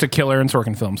or less to kill Aaron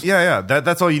Sorkin films. Yeah,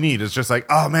 that's all you need. It's just like,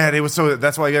 oh man, it was so.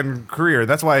 That's why I got a career.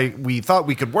 That's why we thought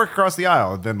we could work across the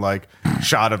aisle. And then like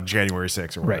shot of January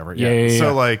 6th or whatever. Yeah.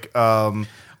 So like, All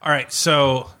right,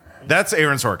 so that's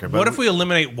Aaron Sorkin. But what if we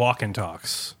eliminate walk and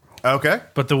talks? Okay.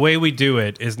 But the way we do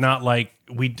it is not like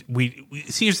we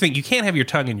see. Here's the thing: you can't have your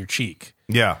tongue in your cheek.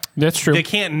 Yeah. That's true. They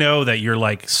can't know that you're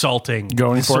like salting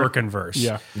Going the for it. Sorkin verse.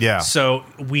 Yeah. Yeah. So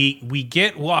we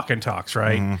get walk and talks,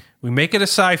 right? We make it a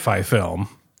sci-fi film.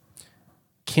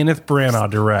 Kenneth Branagh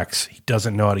directs. He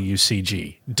doesn't know how to use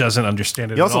CG. Doesn't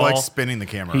understand it He also at all. likes spinning the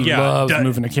camera. He loves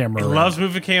moving the camera He around. loves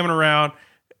moving the camera around.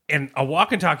 And a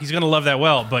walk and talk, he's going to love that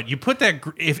well. But you put that,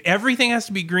 if everything has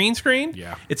to be green screen,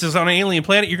 Yeah. it's on an alien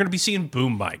planet, you're going to be seeing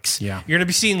boom mics. Yeah. You're going to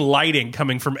be seeing lighting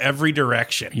coming from every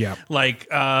direction. Yeah. Like,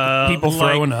 People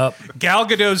throwing up. Gal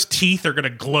Gadot's teeth are going to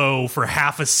glow for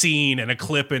half a scene and a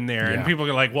clip in there. Yeah. And people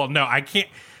are like, well, no, I can't.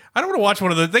 I don't want to watch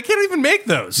one of those. They can't even make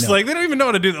those. Like, they don't even know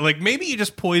how to do that. Like, maybe you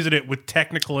just poison it with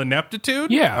technical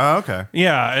ineptitude. Yeah. Okay.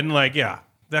 Yeah. And like, yeah.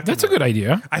 That could That's a work. good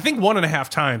idea. I think 1.5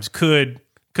 times could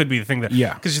be the thing that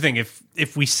because you think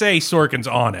if we say Sorkin's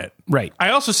on it, Right.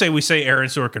 I also say we say Aaron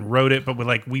Sorkin wrote it, but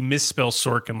we misspell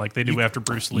Sorkin like they do after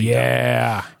Bruce Lee.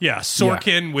 Yeah. Yeah,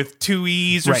 Sorkin with 2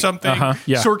 E's or Right. something.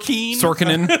 Yeah. Sorkin.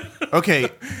 Sorkinin. Okay.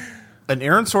 An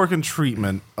Aaron Sorkin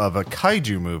treatment of a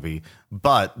kaiju movie,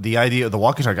 but the idea of the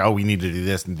walkie-talkie, oh, we need to do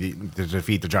this and to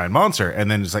defeat the giant monster,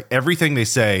 and then it's like everything they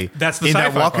say That's the in that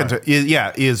sci-fi walkie-talkie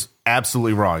is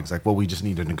absolutely wrong. It's like, well, we just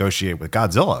need to negotiate with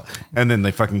Godzilla, and then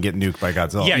they fucking get nuked by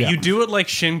Godzilla. Yeah, you do it like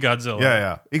Shin Godzilla.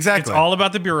 yeah, exactly. It's all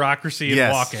about the bureaucracy and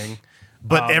Yes. walking.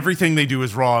 But everything they do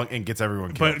is wrong and gets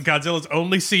everyone killed. But Godzilla's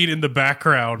only seen in the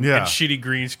background Yeah. and shitty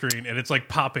green screen, and it's like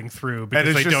popping through because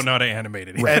it's they just- don't know how to animate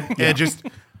it. and just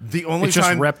the only It's just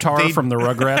time Reptar they- from the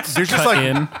Rugrats. There's just cut like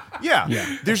in. Yeah.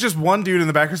 There's just one dude in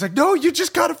the back who's like, no, you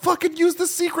just gotta fucking use the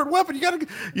secret weapon. You gotta,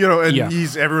 and Yeah.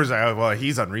 everyone's like, oh, well,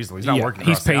 he's unreasonable. He's not Yeah, working.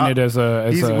 he's across the painted aisle. as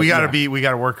a we gotta yeah. we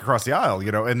gotta work across the aisle,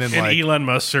 and then And like Elon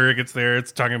Musk surrogates there.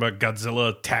 It's talking about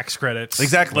Godzilla tax credits.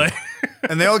 exactly, Like-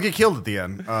 and they all get killed at the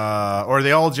end, or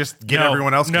they all just get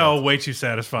everyone else. No, killed. way too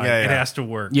satisfying. Yeah, It yeah. has to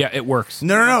work. Yeah, it works.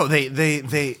 No.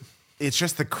 They. It's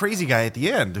just the crazy guy at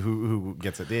the end who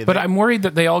gets it. But I'm worried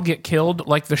that they all get killed,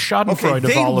 like the Schadenfreude okay,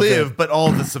 they of all live, of it. but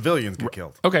all the civilians get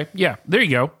killed. Okay, yeah, there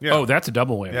you go. Yeah. Oh, that's a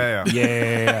double win. Yeah.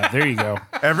 yeah. There you go.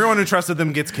 Everyone who trusted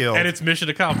them gets killed. And it's mission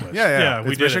accomplished. Yeah. we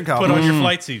It's did mission it. Put accomplished. on your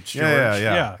flight suits, George.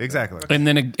 yeah, exactly. And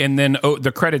then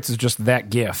the credits is just that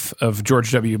GIF of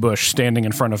George W. Bush standing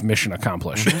in front of Mission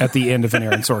Accomplished at the end of an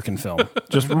Aaron Sorkin film.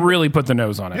 Just really put the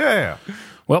nose on it. Yeah.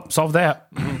 Well, solve that.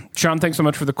 Sean, thanks so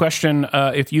much for the question.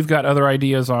 If you've got other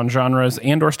ideas on genres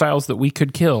and or styles that we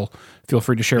could kill, feel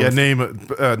free to share Yeah,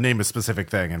 with name a specific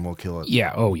thing and we'll kill it.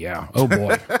 Yeah. Oh, yeah. Oh,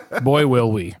 boy. Boy,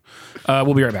 will we.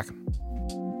 We'll be right back.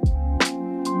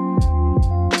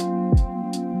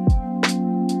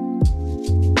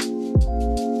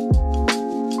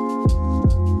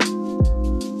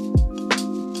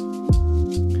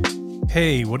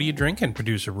 Hey, what are you drinking,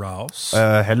 producer Ross?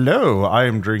 Hello, I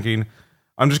am drinking.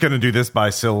 I'm just going to do this by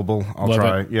syllable. I'll Love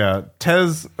try. it. Yeah,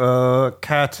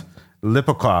 Cat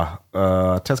Lipoca.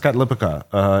 Tezcat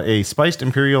Lipoca, a spiced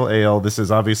imperial ale. This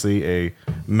is obviously a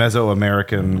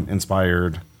Mesoamerican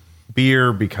inspired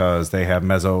beer because they have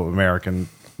Mesoamerican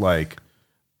artwork.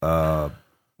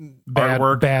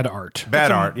 Bad art.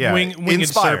 Bad art. Yeah, Winged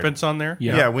Inspired. Serpents on there.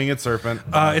 Yeah, Winged Serpent.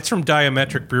 It's from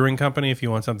Diametric Brewing Company if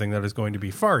you want something that is going to be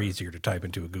far easier to type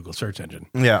into a Google search engine.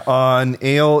 Yeah, an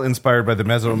ale inspired by the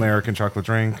Mesoamerican chocolate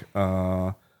drink.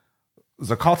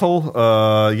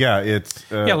 Zacatl. It's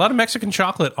Yeah, a lot of Mexican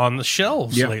chocolate on the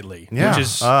shelves Yeah. lately, Yeah. which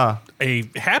is a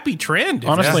happy trend. If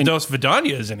Honestly- Dos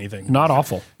Vidania is anything. Not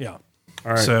awful. Yeah.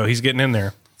 all right. So he's getting in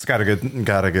there. It's got a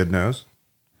good nose.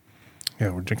 Yeah,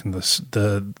 we're drinking the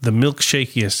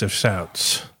milkshakiest of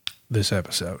stouts this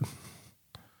episode.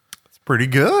 It's pretty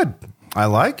good. I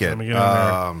like it. Let me get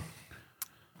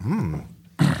in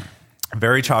there.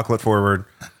 Very chocolate forward.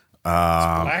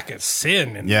 Black as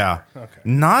sin. And Yeah. Okay.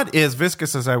 Not as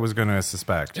viscous as I was going to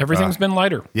suspect. Everything's been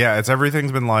lighter. Yeah,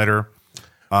 everything's been lighter.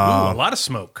 Ooh, a lot of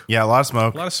smoke. Yeah, a lot of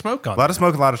smoke. A lot of smoke on a lot it. of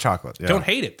smoke, a lot of chocolate. Yeah. Don't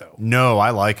hate it, though. No,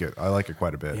 I like it. I like it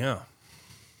quite a bit. Yeah.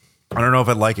 I don't know if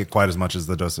I'd like it quite as much as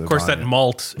the Dos Of course, that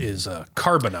malt is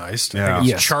carbonized. Yeah. I think it's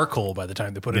Yes. charcoal by the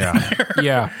time they put it Yeah. in there.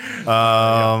 Yeah.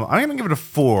 I'm going to give it a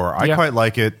 4. I Yeah. quite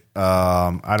like it.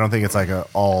 I don't think it's like an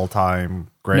all-time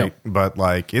great, but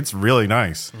like it's really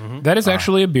nice. That is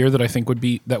actually a beer that I think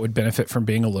would benefit from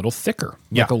being a little thicker,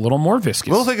 Yeah. like a little more viscous.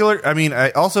 A little thicker. I mean,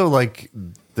 I also like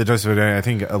the Dos Vidania, I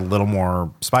think a little more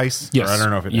spice. Yes. Or I don't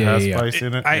know if it Yeah, has yeah, yeah. spice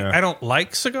in it. Yeah. I don't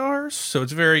like cigars, so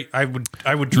it's very. I would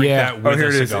drink Yeah. that with Here a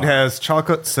it is. cigar. It has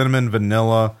chocolate, cinnamon,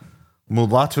 vanilla,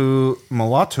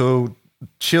 mulatto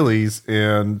chilies,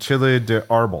 and chili de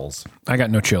arbol. I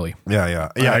got no chili, Yeah.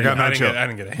 I got no I chill.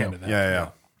 didn't get a hand of that. Yeah.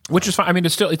 which is fine. I mean,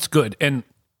 it's good. And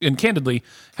candidly,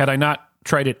 had I not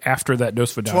tried it after that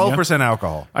Dos Vidania, 12%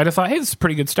 alcohol. I'd have thought, hey, this is a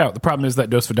pretty good stout. The problem is that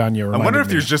Dos Vidania. I wonder if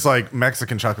there's just like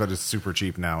Mexican chocolate is super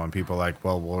cheap now, and people are like,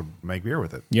 well, we'll make beer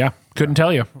with it. Yeah, couldn't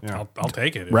tell you. I'll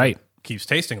take it. If Right. it keeps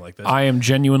tasting like this. I am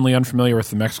genuinely unfamiliar with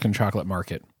the Mexican chocolate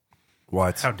market.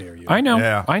 What? How dare you? I know.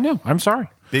 Yeah. I know. I'm sorry.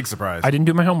 Big surprise. I didn't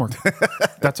do my homework.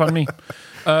 That's on me.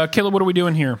 Caleb, what are we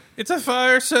doing here? It's a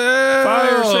fire sale.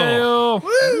 Fire sale.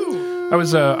 Woo! I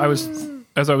was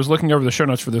as I was looking over the show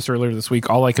notes for this earlier this week,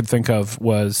 all I could think of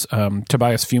was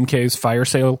Tobias Fumke's fire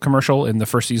sale commercial in the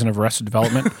first season of Arrested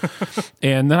Development.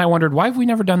 And then I wondered, why have we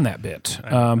never done that bit?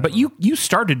 But you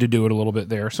started to do it a little bit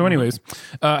there. So anyways,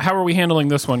 how are we handling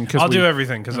this one? I'll do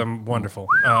everything because I'm wonderful.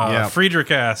 Friedrich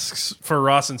asks for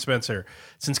Ross and Spencer.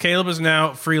 Since Caleb is now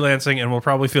freelancing and will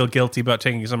probably feel guilty about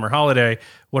taking a summer holiday,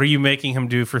 what are you making him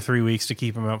do for 3 weeks to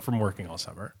keep him out from working all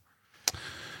summer?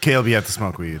 Caleb, you have to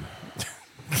smoke weed.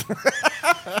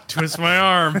 Twist my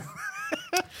arm.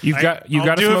 You've got to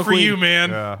I'll do smoke it for weed, you,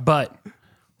 man. but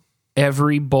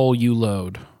every bowl you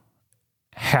load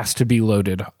has to be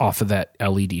loaded off of that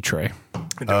LED tray.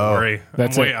 Don't worry.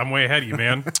 that's I'm way ahead of you,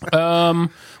 man.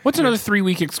 What's another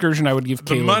 3-week excursion I would give The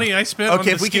Caleb? money I spent on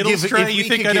Okay, the if we could Skittles give- tray, if you we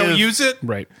think could I don't give- use it?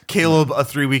 Right. Caleb, a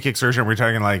 3-week excursion. We're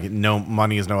talking like no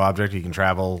money is no object. You can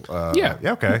travel. Yeah.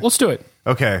 Okay. Let's do it.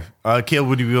 Okay. Caleb,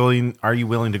 would you be willing? Are you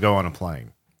willing to go on a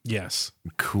plane? Yes.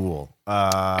 Cool.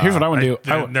 Here's what I want to do.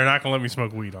 They're not going to let me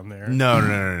smoke weed on there.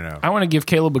 No. I want to give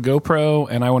Caleb a GoPro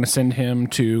and I want to send him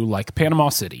to like Panama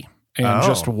City and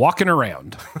just walking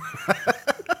around.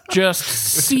 Just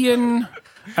seeing,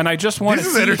 and I just want to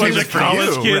This is see entertaining The his, for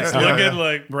college you. kids Right. looking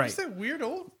like, Right. is that weird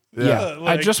old? yeah.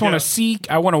 I just want to see,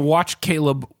 I want to watch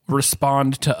Caleb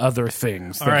respond to other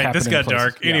things. That All right, happen this in got places.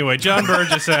 dark. Yeah. Anyway, John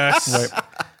Burgess asks,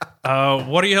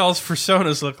 what do y'all's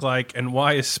personas look like, and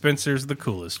why is Spencer's the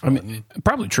coolest one?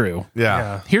 Probably true.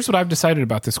 Yeah. Here's what I've decided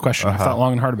about this question. I thought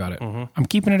long and hard about it. I'm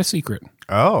keeping it a secret.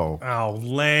 Oh. Oh,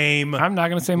 lame. I'm not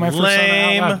going to say my persona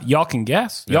Lame. out loud. Y'all can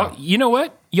guess. Y'all, you know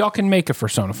what? Y'all can make a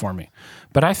persona for me.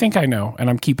 But I think I know, and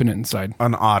I'm keeping it inside.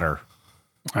 An otter.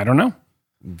 I don't know.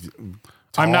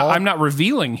 Tall? I'm not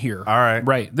revealing here. All right.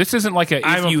 Right. This isn't like a if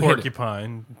I'm a you hit it.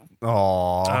 porcupine.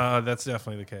 Oh. That's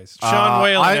definitely the case. Sean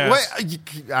Whalen asks,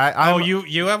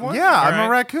 you have one? Yeah, All I'm right. a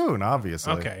raccoon,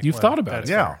 obviously. Okay. You've thought about that's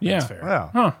it. Yeah. fair. Yeah. That's fair. Yeah.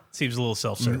 Huh. Seems a little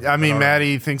self-serving. I mean, but all right.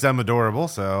 Maddie thinks I'm adorable,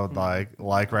 so like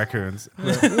raccoons.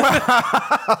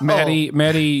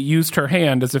 Maddie used her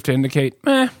hand as if to indicate,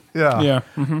 Yeah. yeah.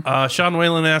 Mhm. Sean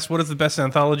Whalen asks, what is the best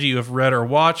anthology you have read or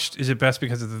watched? Is it best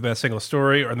because it's the best single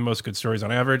story or the most good stories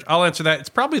on average? I'll answer that. It's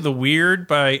probably The Weird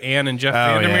by Anne and Jeff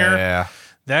Vandermeer. yeah.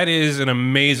 That is an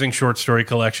amazing short story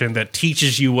collection that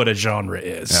teaches you what a genre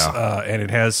is. Yeah. And it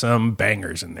has some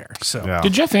bangers in there. So, Yeah.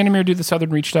 Did Jeff Vandermeer do the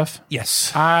Southern Reach stuff?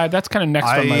 yes. That's kind of next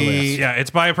on my I- list. Yeah, it's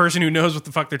by a person who knows what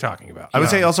the fuck they're talking about. I would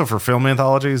say also for film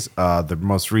anthologies, the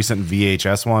most recent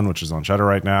VHS one, which is on Shudder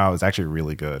right now, is actually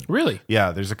really good. Really?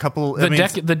 Yeah, there's a couple.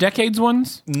 The Decades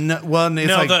ones? It's No,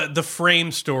 like, the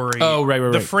frame story. Oh, right.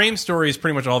 The right. frame story is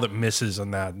pretty much all that misses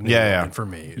on that. new Yeah. one for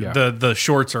me. Yeah. The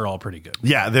shorts are all pretty good.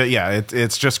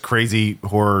 it's just crazy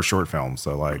horror short films.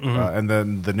 So like, and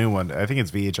then the new one, I think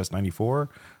it's VHS 94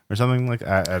 or something like.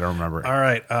 I don't remember. All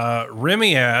right.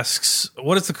 Remy asks,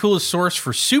 what is the coolest source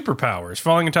for superpowers?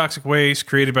 Falling in toxic waste,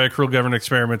 created by cruel government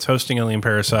experiments, hosting alien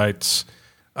parasites.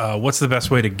 What's the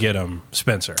best way to get them,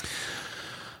 Spencer?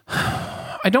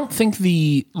 I don't think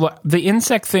the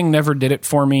insect thing never did it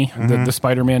for me. The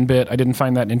Spider-Man bit, I didn't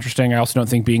find that interesting. I also don't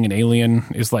think being an alien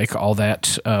is like all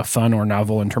that fun or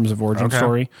novel in terms of origin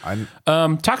story.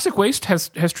 Toxic waste has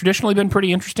traditionally been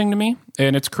pretty interesting to me,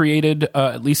 and it's created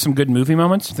at least some good movie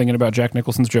moments. Thinking about Jack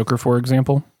Nicholson's Joker, for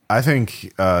example. I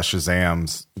think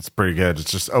Shazam's it's pretty good.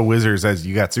 It's just Wizard says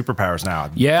you got superpowers now.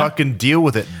 Yeah. Fucking deal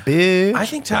with it, bitch. I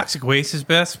think toxic waste is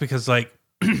best because, like,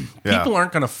 people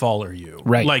aren't going to follow you.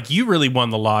 Right. Like, you really won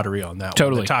the lottery on that one.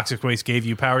 Totally. The toxic waste gave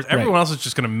you powers. Everyone else is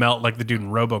just going to melt like the dude in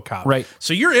RoboCop. Right.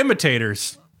 So your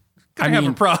imitators I have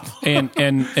a problem.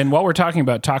 and while we're talking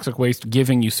about toxic waste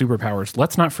giving you superpowers,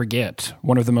 let's not forget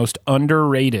one of the most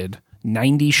underrated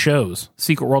 90 shows,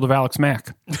 Secret World of Alex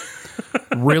Mack.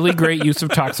 Really great use of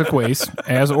toxic waste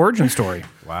as origin story.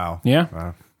 Wow.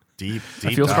 Yeah. Deep.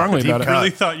 I feel strongly about it. I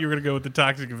really thought you were going to go with the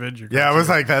Toxic Avenger. Yeah, I was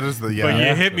like, that is the But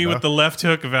you hit me with the left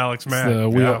hook of Alex Mack. The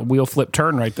wheel flip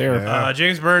turn right there.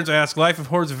 James Burns asks, life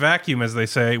affords a vacuum, as they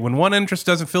say. When one interest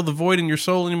doesn't fill the void in your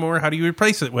soul anymore, how do you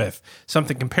replace it with?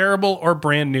 Something comparable or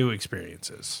brand new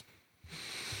experiences?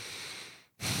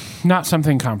 Not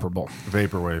something comparable.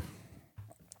 Vaporwave.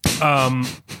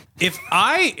 If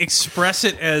I express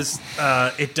it as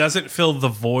it doesn't fill the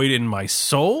void in my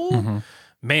soul,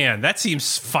 man, that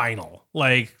seems final.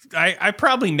 Like, I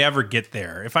probably never get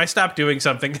there. If I stop doing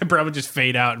something, I probably just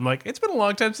fade out. I'm like, it's been a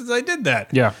long time since I did that.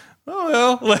 Yeah.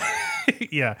 Oh, well.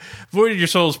 Yeah. Void in your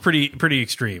soul is pretty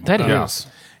extreme. That is.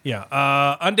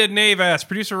 Yeah. Undead Knave asks,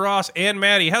 Producer Ross and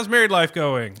Maddie, how's married life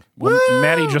going? Well,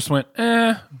 Maddie just went,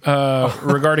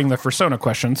 regarding the Fursona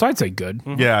question, so I'd say good.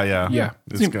 Yeah.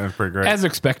 It's kind of pretty great. As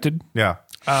expected. Yeah.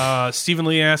 Stephen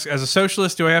Lee asks, as a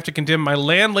socialist, do I have to condemn my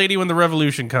landlady when the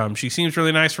revolution comes? She seems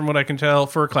really nice from what I can tell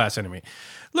for a class enemy.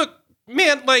 Look,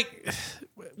 man, like,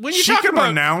 when you She talk can about...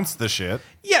 renounce the shit.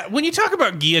 Yeah, when you talk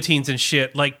about guillotines and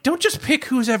shit, like, don't just pick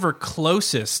who's ever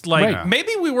closest. Like, Right.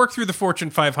 maybe we work through the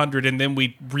Fortune 500 and then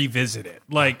we revisit it.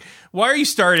 Like, why are you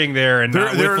starting there and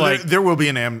not with, like... There will be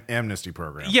an amnesty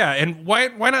program. Yeah, and why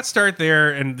not start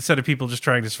there and instead of people just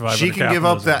trying to survive? She under can give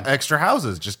up capitalism? the extra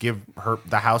houses. Just give her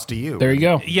the house to you. There you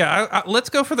go. Yeah,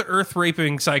 let's go for the earth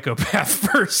raping psychopath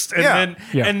first, and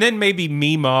Yeah. then maybe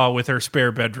Meemaw with her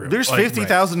spare bedroom. There's Like,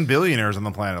 50,000 billionaires on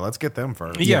the planet. Let's get them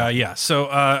first. Yeah. So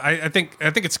I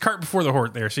think it's cart before the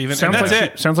horse there, Stephen. Sounds and that's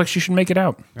like it. Sounds like she should make it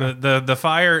out. The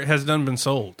fire has done been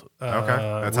sold. Okay,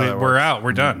 that's how that we're works. out.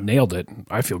 We're done. Nailed it.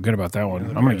 I feel good about that one.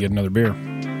 I'm going to get another beer.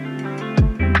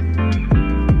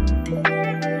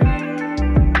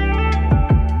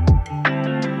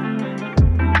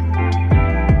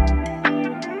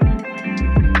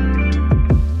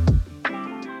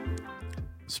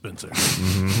 Spencer,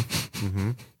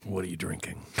 what are you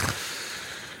drinking?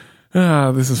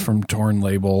 This is from Torn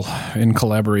Label in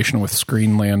collaboration with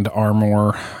Screenland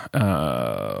Armor.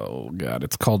 Oh, God.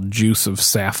 It's called Juice of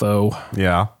Sappho.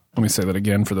 Yeah. Let me say that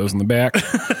again for those in the back.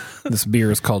 This beer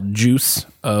is called Juice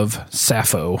of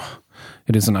Sappho.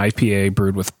 It is an IPA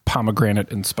brewed with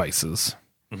pomegranate and spices.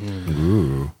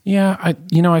 Ooh. Yeah,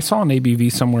 I saw an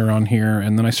ABV somewhere on here,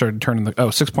 and then I started turning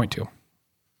 6.2.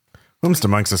 Whomst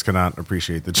amongst us cannot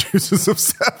appreciate the juices of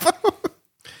Sappho?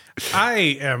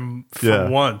 I am, for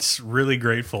once, really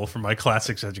grateful for my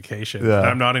classics education. Yeah.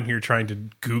 I'm not in here trying to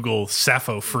Google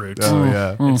Sappho fruit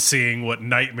yeah. and seeing what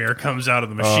nightmare comes out of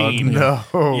the machine. No.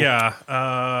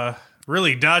 Yeah.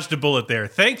 Really dodged a bullet there.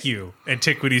 Thank you,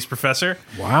 Antiquities Professor.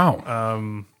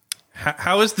 Wow.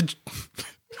 How is the...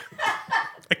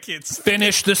 I can't say.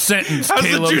 Finish the sentence, How's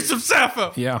Caleb. the juice of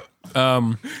Sappho? Yeah.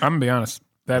 I'm going to be honest.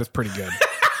 That is pretty good.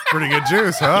 Pretty good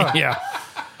juice, huh? Yeah.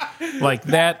 Like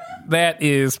that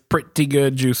is pretty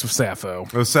good juice of Sappho.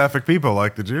 Those sapphic people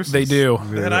like the juices. They do.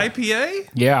 That IPA?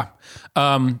 Yeah.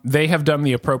 They have done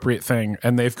the appropriate thing,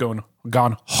 and they've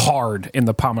gone hard in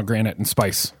the pomegranate and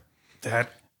spice. God,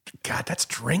 that's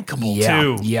drinkable Yeah.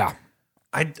 too. Yeah.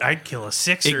 I'd kill a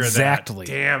sixer Exactly. of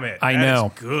that. Damn it. I That know.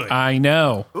 is good. I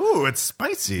know. Ooh, it's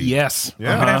spicy. Yes.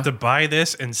 Yeah. I'm going to have to buy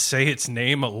this and say its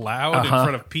name aloud in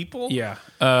front of people? Yeah.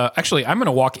 Actually, I'm going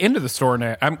to walk into the store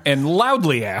and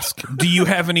loudly ask, "Do you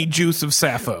have any juice of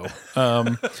Sappho?"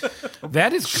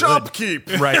 That is good.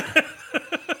 Shopkeep. Right.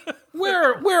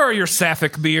 Where are your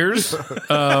Sapphic beers?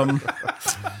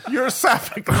 Your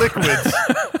sapphic liquids.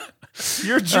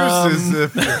 Your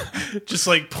juices. Just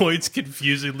like points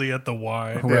confusedly at the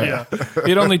Y. Right. Yeah.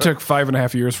 It only took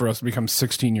 5.5 years for us to become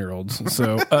 16-year-olds.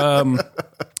 So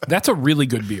that's a really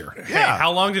good beer. Hey,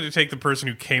 how long did it take the person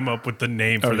who came up with the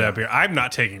name for that beer? I'm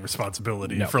not taking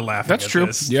responsibility for laughing That's at true.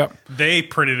 this. Yep. They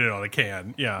printed it on a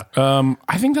can. Yeah.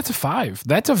 I think that's a 5.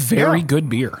 That's a very good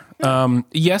beer.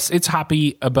 Yes, it's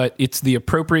hoppy, but it's the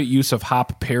appropriate use of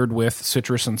hop paired with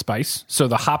citrus and spice. So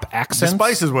the hop The accents.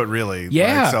 spice is what really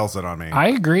sells it on me. I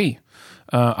agree.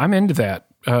 I'm into that,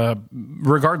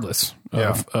 regardless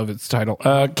of its title.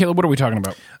 Caleb, what are we talking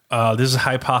about? This is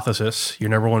Hypothesis, your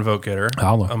number one vote getter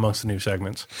Holla. amongst the new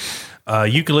segments.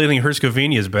 Ukulele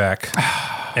Herzegovina is back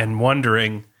and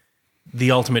wondering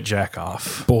the ultimate jack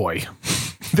off. Boy,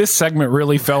 this segment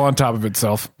really fell on top of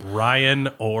itself. Ryan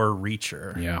or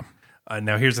Reacher. Yeah.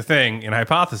 Now, here's the thing in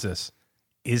Hypothesis.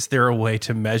 Is there a way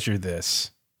to measure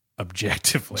this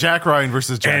objectively. Jack Ryan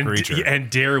versus Jack Reacher. And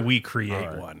dare we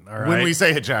create one? All right. When we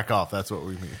say jack off, that's what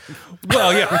we mean.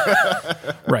 Well, yeah,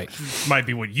 Right. might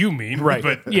be what you mean, Right.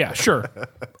 But Yeah, sure.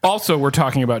 Also, we're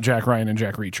talking about Jack Ryan and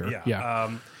Jack Reacher. Yeah.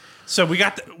 so we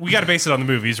got to base it on the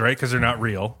movies, right? Because they're not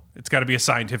real. It's got to be a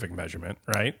scientific measurement,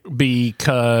 right?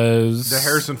 Because The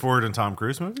Harrison Ford and Tom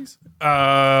Cruise movies?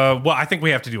 Well, I think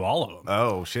we have to do all of them.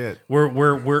 Oh, shit.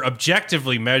 We're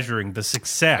objectively measuring the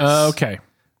success okay.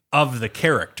 of the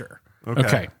character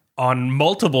Okay. on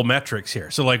multiple metrics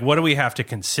here. So, like, what do we have to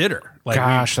consider? Like,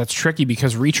 Gosh, that's tricky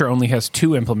because Reacher only has 2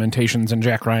 implementations and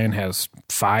Jack Ryan has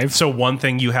 5. so one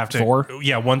thing you have to 4?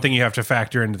 Yeah, one thing you have to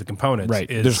factor into the components.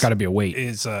 Right. Is, There's gotta be a weight.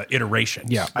 Is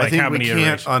iterations. Yeah. I Like think how we many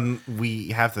can't. iterations? We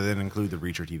have to then include the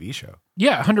Reacher TV show.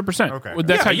 Yeah, 100%. Okay. Well,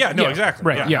 that's Exactly.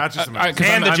 Right. Yeah, Yeah. not just a 'cause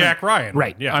and I'm- the Jack Ryan.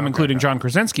 Right. Yeah. I'm including John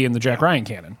Krasinski in the Jack Ryan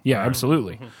canon. Yeah,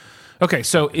 absolutely. Okay,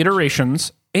 so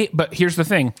iterations. But here's the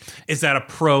thing. Is that a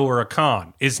pro or a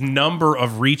con? Is number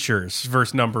of Reachers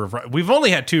versus number of... We've only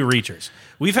had 2 Reachers.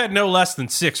 We've had no less than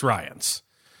 6 Ryans.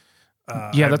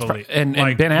 Yeah, I that's believe. and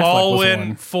Like Ben Affleck Baldwin, was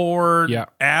one. Ford, Yeah.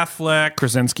 Affleck,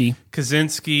 Krasinski.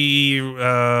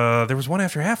 Kaczynski. There was one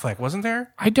after Affleck, wasn't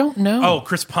there? I don't know. Oh,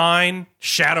 Chris Pine,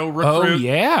 Shadow Recruit. Oh,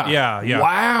 yeah. Yeah.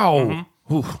 Wow.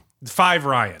 Ooh. 5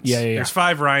 Ryans. Yeah. There's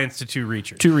 5 Ryans to 2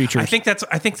 Reachers. 2 Reachers. I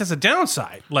think that's a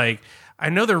downside. Like, I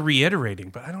know they're reiterating,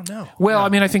 but I don't know. Well, I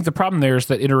mean, I think the problem there is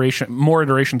that more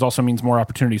iterations also means more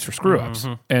opportunities for screw ups,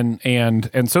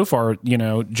 and so far,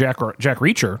 Jack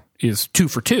Reacher is 2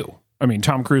 for 2. I mean,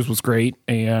 Tom Cruise was great,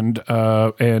 and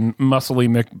Muscly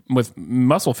Mick with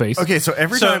Muscle Face. Okay, so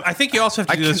every So time I think you also have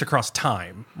to do this across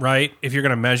time, right? If you're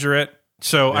going to measure it.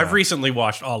 So I've recently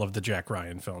watched all of the Jack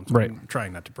Ryan films. Right. I'm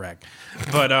trying not to brag.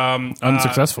 But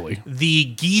Unsuccessfully. the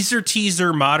geezer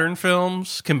teaser modern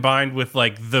films combined with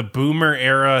like the boomer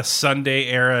era, Sunday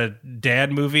era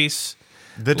dad movies.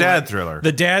 the dad thriller.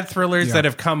 The dad thrillers that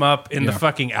have come up in the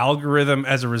fucking algorithm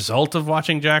as a result of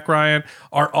watching Jack Ryan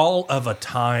are all of a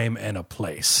time and a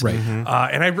place. Right. And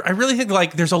I really think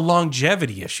like there's a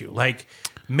longevity issue. Like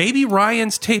maybe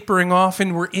Ryan's tapering off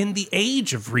and we're in the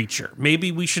age of Reacher.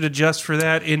 Maybe we should adjust for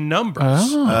that in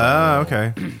numbers.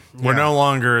 Okay. We're no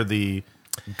longer the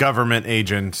government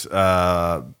agent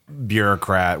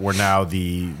bureaucrat. We're now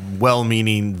the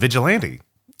well-meaning vigilante.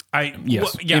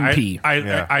 Yes, MP.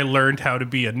 I learned how to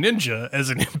be a ninja as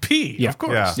an MP. Yeah. Of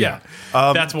course. Yeah.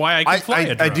 That's why I can fly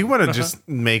a drone. I do want to just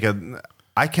make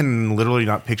I can literally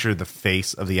not picture the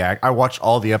face of the act. I watched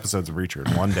all the episodes of Reacher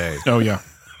in one day. Oh yeah.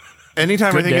 Anytime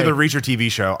I think day. of the Reacher TV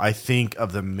show, I think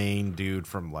of the main dude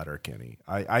from Letterkenny.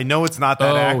 I know it's not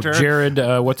that actor. Jared,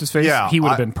 what's his face? Yeah, he would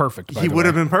have been perfect. He would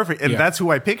have been perfect, and Yeah. that's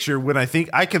who I picture when I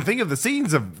can think of the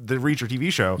scenes of the Reacher TV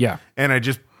show. Yeah. and I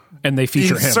just and they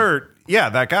feature him. insert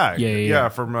that guy. Yeah.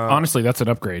 From Honestly, that's an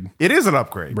upgrade. it is an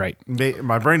upgrade. Right.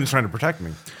 My brain is trying to protect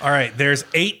me. All right, there's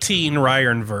 18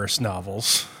 Ryan-verse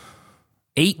novels.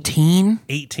 18.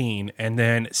 18, and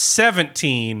then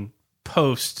 17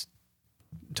 post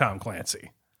Tom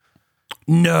Clancy.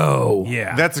 No.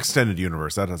 Yeah. That's extended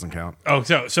universe. That doesn't count.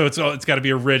 So it's got to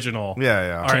be original.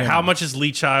 Yeah. All right, how much is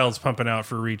Lee Childs pumping out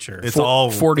for Reacher? It's all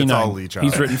 49. It's all Lee Child.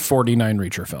 He's written 49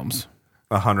 Reacher films.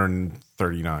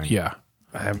 139. Yeah.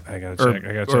 I gotta check.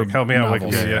 I gotta check. Help me out,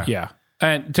 novels. Wikipedia. Yeah.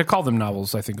 And to call them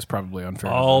novels, I think is probably unfair.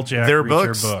 All Jack They're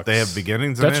Reacher books. They have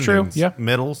beginnings and That's true, endings. yeah.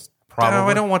 Middles, probably. No,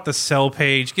 I don't want the cell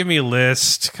page. Give me a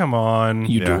list. Come on.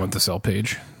 You do Yeah. want the cell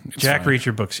page. It's Jack fine.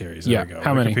 Reacher book series. There Yeah. we go.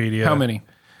 How many? Wikipedia. How many?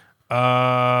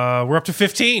 We're up to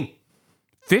 15.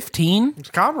 15? It's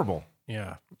comparable.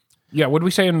 Yeah. Yeah. What did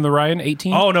we say in the Ryan?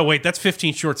 18? Oh no, wait. That's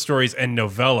 15 short stories and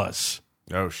novellas.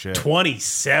 Oh, shit.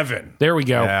 27. There we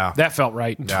go. Yeah. That felt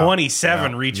right.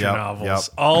 27 Yeah. Reacher Yep. novels,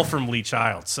 Yep. all from Lee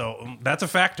Childs. So that's a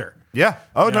factor. Yeah.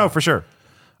 Oh, no, for sure.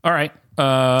 All right.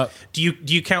 Do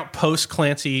you count post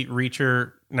Clancy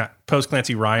Reacher, not post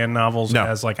Clancy Ryan novels No.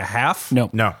 as like a half? No.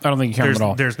 No. I don't think you count There's them at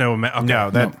all. there's no okay. No,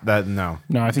 no.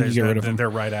 No, I think you get rid of them. They're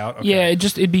right out. Okay. Yeah,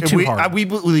 it'd be too hard. We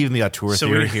believe in the auteur So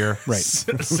theory we- here. Right.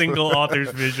 Single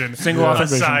author's vision. Single author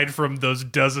vision. aside from those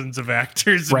dozens of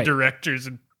actors and Right. directors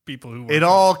and people who work It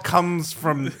all comes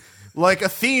from, like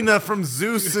Athena from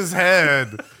Zeus's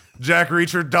head. Jack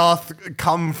Reacher doth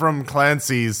come from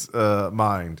Clancy's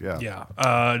mind. Yeah.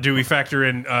 Yeah. Do we factor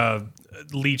in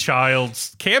Lee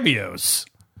Child's cameos?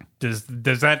 Does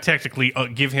that technically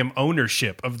give him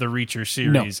ownership of the Reacher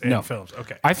series and no. films?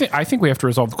 Okay. I think we have to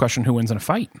resolve the question who wins in a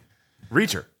fight.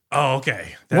 Reacher. Oh,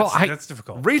 okay. Well, That's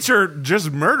difficult. Reacher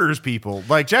just murders people.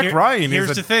 Like Jack Ryan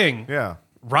Here's is the thing. Yeah.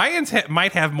 Ryan's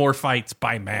might have more fights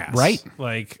by mass, Right.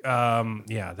 Like,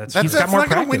 that's He's got more not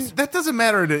gonna practice. that doesn't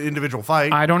matter in an individual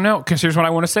fight. I don't know, because here's what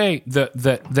I want to say: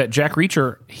 that Jack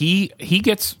Reacher he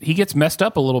gets messed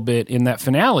up a little bit in that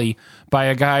finale by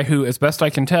a guy who, as best I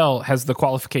can tell, has the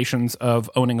qualifications of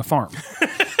owning a farm.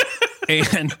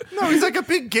 And no, he's like a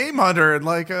big game hunter and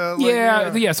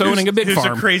so owning a big Who's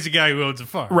farm. a crazy guy who owns a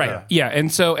farm, Right. Yeah. And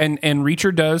so and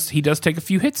Reacher does take a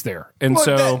few hits there. And Well,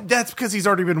 so that's because he's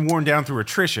already been worn down through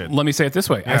attrition. let me say it this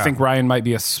way. I think Ryan might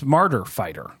be a smarter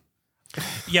fighter.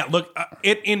 Yeah, look,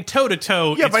 in toe to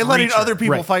toe, Yeah, by letting Reacher. other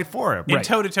people Right. fight for him. In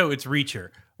toe to toe, it's Reacher.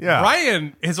 Yeah.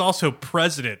 Ryan is also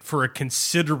president for a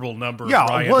considerable number of Yeah,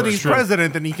 Ryan when he's versions.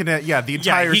 president, then he can, the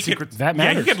entire he secret. Can, That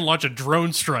matters. he can launch a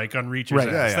drone strike on Reacher's Right.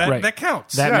 ass. Yeah, That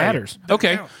counts. That Yeah, matters. that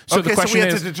Okay. counts. So Okay, the so question we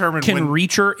have is, to determine can when-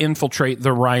 Reacher infiltrate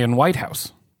the Ryan White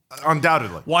House?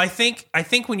 Undoubtedly. Well, I think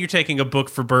when you're taking a book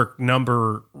for Burke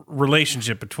number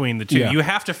relationship between the two, Yeah. you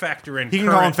have to factor in He can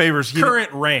call in favors.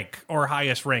 current rank or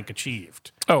highest rank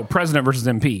achieved. Oh, president versus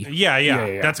MP.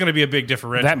 Yeah. That's going to be a big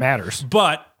differential. That matters.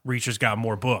 But Reacher's got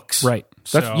more books, Right.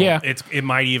 So That's- it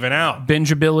might even out.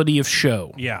 Bingeability of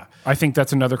show. Yeah. I think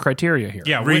that's another criteria here.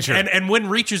 Yeah, Reacher. and when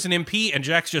Reacher's an MP and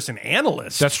Jack's just an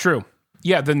analyst, That's true.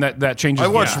 Yeah, then that changes. I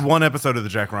watched Yeah. one episode of the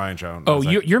Jack Ryan show. and I Oh, was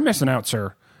like- you're missing out,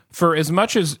 sir. For as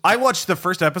much as I watched the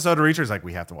first episode of Reacher's like,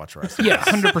 we have to watch the rest of it. yeah,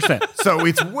 100%. So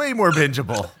it's way more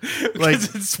bingeable. Like,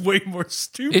 it's way more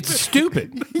stupid. It's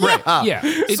stupid. Right. Yeah.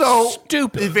 It's so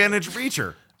stupid. advantage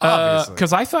Reacher, obviously.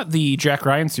 Because I thought the Jack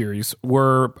Ryan series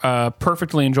were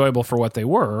perfectly enjoyable for what they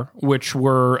were, which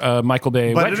were Michael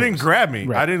Bay. But wet it didn't dreams. grab me.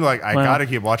 Right. I didn't like, I Well, gotta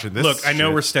keep watching this. Look, I know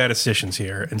shit. we're statisticians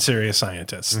here and serious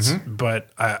scientists, but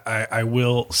I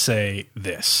will say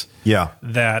this: Yeah.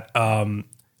 that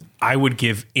I would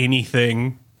give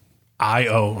anything I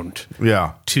owned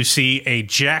Yeah. to see a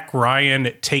Jack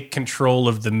Ryan take control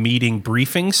of the meeting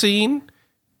briefing scene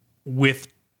with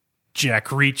Jack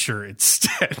Reacher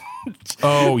instead.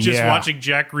 Oh, Just yeah. watching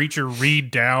Jack Reacher read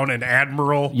down an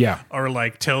admiral, Yeah. or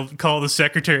like call the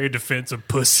Secretary of Defense a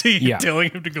pussy, Yeah.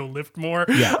 telling him to go lift more.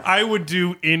 Yeah. I would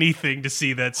do anything to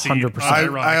see that scene. 100%.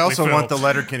 I also unironically want the filmed.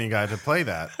 Letterkenny guy to play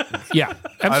that. Yeah,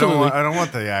 absolutely. I don't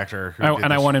want the actor. Who did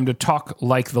And I this. want him to talk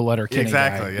like the Letterkenny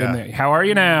Exactly, guy. yeah. And how are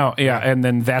you now? Yeah, and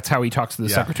then that's how he talks to the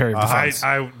Yeah. Secretary of Defense.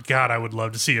 I would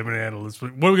love to see him an analyst. What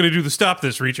are we going to do to stop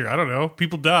this, Reacher? I don't know.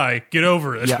 People die. Get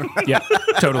over it. yeah,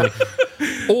 totally.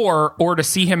 Or to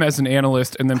see him as an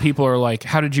analyst, and then people are like,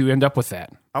 "How did you end up with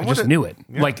that?" I just wonder- knew it.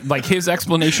 Like his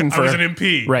explanation I for was an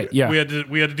MP. right? Yeah, We had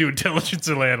to do intelligence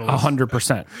and analysis.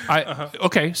 100%.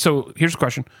 Okay, so here's a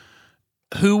question: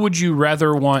 who would you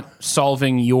rather want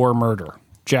solving your murder?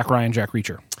 Jack Ryan, Jack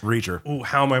Reacher. Reacher. Ooh,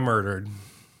 how am I murdered?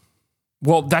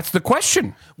 Well, that's the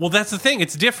question. Well, that's the thing.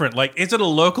 It's different. Like, is it a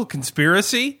local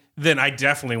conspiracy? Then I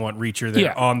definitely want Reacher there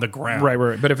Yeah. on the ground. Right.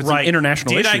 But if it's an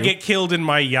international Did I issue- get killed in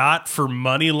my yacht for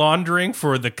money laundering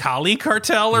for the Kali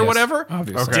cartel or Yes, whatever?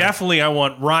 obviously. Okay. Definitely I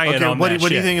want Ryan Okay, on what that do you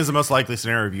shit. think is the most likely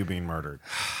scenario of you being murdered?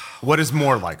 What is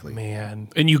more likely? Man,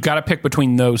 And you got to pick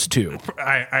between those two.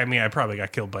 I mean, I probably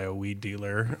got killed by a weed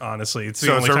dealer. Honestly, it's the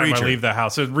So only it's a time I Reacher. leave the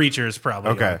house. So Reacher is probably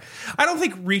Okay. I don't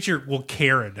think Reacher will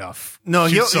care enough. No,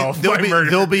 to solve my murder.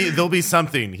 there'll be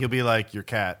something. He'll be like your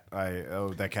cat.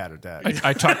 That cat attack.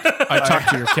 I talked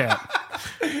to your cat.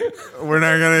 We're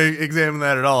not going to examine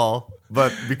that at all.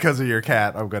 But because of your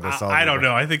cat, I'm going to solve. I it. don't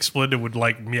know. I think Splenda would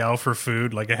like meow for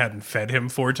food, like I hadn't fed him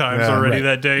 4 times Yeah. already Right.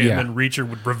 that day, Yeah. and then Reacher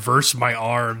would reverse my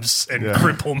arms and Yeah.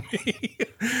 cripple me.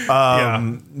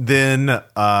 Then,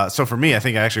 so for me, I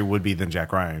think I actually would be then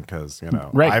Jack Ryan because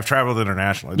Right. I've traveled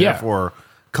internationally. Yeah. Therefore,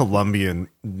 Colombian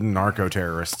narco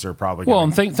terrorists are probably Well,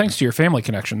 gonna, and thanks to your family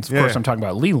connections, of course, yeah. I'm talking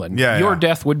about Leland. Yeah, your yeah.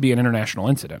 death would be an international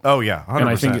incident. oh yeah, 100%. and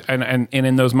I think, and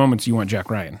in those moments, you want Jack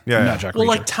Ryan, Yeah, not yeah. Jack Well, Reacher.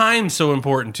 like time's so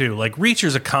important too. Like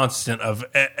Reacher's a constant of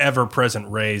ever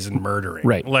present rays and murdering.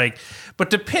 Right. Like, but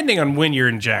depending on when you're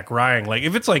in Jack Ryan, like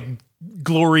if it's like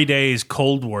glory days,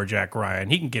 Cold War Jack Ryan,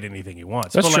 he can get anything he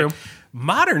wants. That's but true. Like,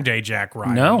 modern day Jack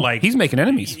Ryan, no, like he's making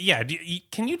enemies. Yeah,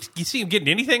 can you see him getting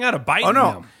anything out of Biden? Oh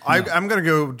no, I'm going to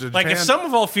go to Like Japan. if Sum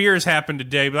of All Fears happened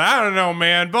today, but I don't know,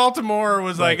 man. Baltimore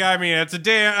was like, I mean, it's a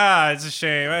damn, it's a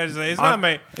shame. It's not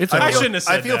my. It's I a- shouldn't have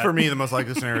said I feel that. for me the most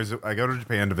likely scenario is I go to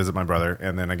Japan to visit my brother,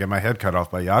 and then I get my head cut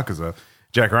off by Yakuza.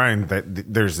 Jack Ryan,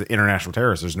 there's international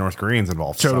terrorists, there's North Koreans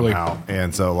involved Totally. somehow,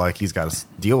 and so like he's got to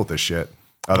deal with this shit.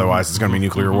 Otherwise, it's going to be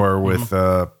nuclear war with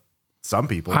some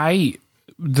people.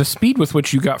 The speed with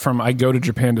which you got from I go to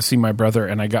Japan to see my brother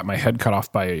and I got my head cut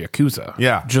off by a Yakuza,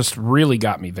 Yeah. just really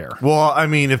got me there. Well, I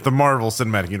mean, if the Marvel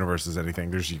Cinematic Universe is anything,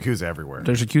 there's Yakuza everywhere.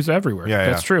 There's Yakuza everywhere. Yeah,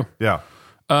 That's true. Yeah.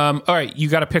 All right, you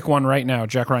got to pick one right now: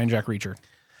 Jack Ryan, Jack Reacher.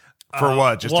 For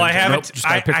what? Just Well, I haven't. Nope, just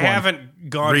gotta pick I one. haven't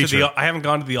gone to Reacher. I haven't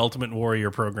gone to the Ultimate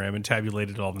Warrior program and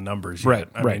tabulated all the numbers. Yet. Right,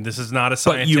 I right. mean, this is not a But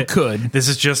science. you could. This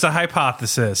is just a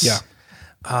hypothesis. Yeah.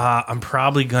 I'm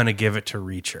probably gonna give it to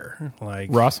Reacher. Like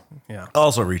Ross? Yeah.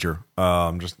 Also Reacher.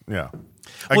 Just yeah.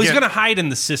 Well, he's Again- going to hide in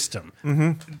the system.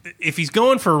 If he's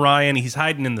going for Ryan, he's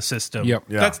hiding in the system. Yep.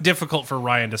 Yeah. That's difficult for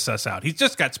Ryan to suss out. He's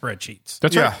just got spreadsheets.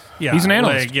 That's Yeah. right. Yeah, He's an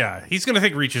analyst. like, yeah, he's going to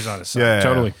think Reacher's on his side. Yeah.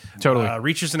 Totally.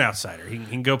 Reacher's an outsider. He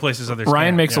can go places others. Ryan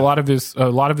can't. makes Yeah. a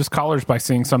lot of his callers by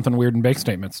seeing something weird in bank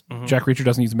statements. Jack Reacher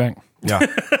doesn't use a bank. Yeah.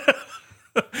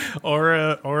 or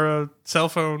a cell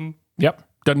phone Yep.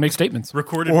 Doesn't make statements.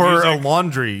 recorded Or music. a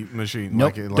laundry machine.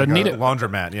 Nope, Like doesn't a need it.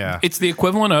 laundromat. Yeah. It's the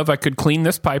equivalent of I could clean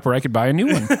this pipe or I could buy a new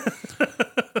one.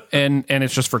 and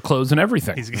it's just for clothes and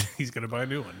everything. he's going to buy a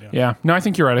new one. Yeah. Yeah. No, I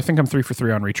think you're right. I think I'm 3 for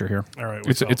 3 on Reacher here. All right,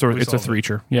 It's a we solved it.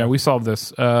 threecher. Yeah, we solved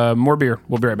this. More beer.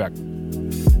 We'll be right back.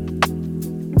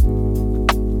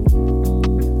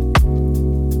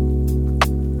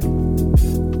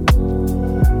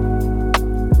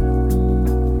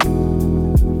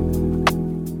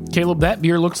 Caleb, that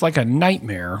beer looks like a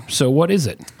nightmare. So what is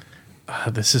it?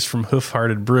 This is from Hoof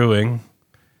Hearted Brewing.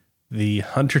 The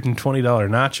 $120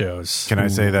 nachos. Can I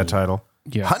say that title?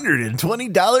 Yeah. $120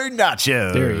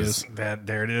 nachos. There he is.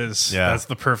 There it is. Yeah. That's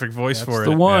the perfect voice for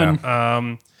The it.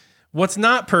 one. What's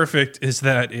not perfect is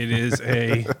that it is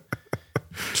a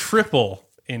triple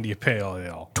India Pale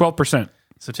Ale. 12%.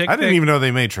 So take I a didn't thing, even know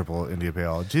they made triple India Pale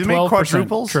Ale. Do they make 12%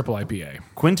 quadruples? triple IPA.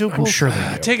 Quintuples? I'm sure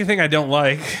they do. take a thing I don't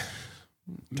like,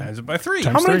 times it by 3.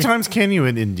 How many three. times can you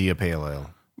in India Pale Ale?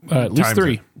 At least Times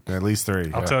 3. it. At least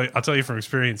 3. I'll tell you from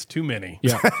experience, too many.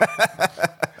 Yeah.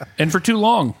 And for too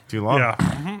long. Too long? Yeah.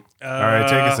 All right,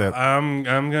 take a sip. I'm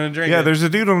gonna drink. Yeah, it. there's a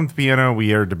dude on the piano.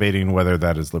 We are debating whether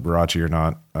that is Liberace or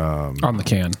not On the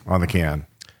can. on the can.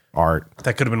 Art.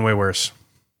 That could have been way worse.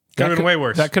 Could have been way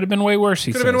worse. That could have been way worse,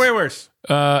 he Could have been way worse.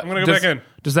 I'm gonna go back in.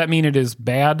 Does that mean it is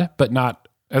bad, but not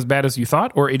as bad as you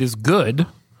thought? Or it is good?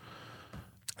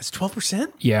 It's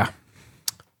 12%. Yeah.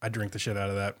 I drink the shit out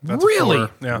of that. That's a Really? 4.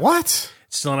 Yeah. What?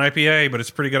 It's still an IPA, but it's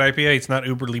a pretty good IPA. It's not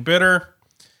uberly bitter.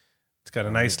 It's got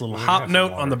a nice little hop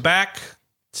note on the back.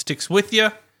 Sticks with you.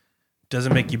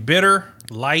 Doesn't make you bitter.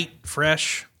 Light,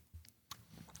 fresh.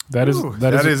 That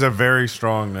is a very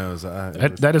strong nose.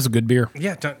 that is a good beer.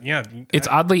 Yeah, It's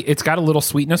it's got a little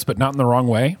sweetness, but not in the wrong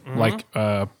way. Like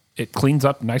it cleans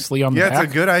up nicely on the yeah, back.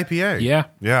 it's a good IPA. Yeah.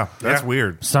 Yeah, that's Yeah.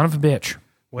 weird. Son of a bitch.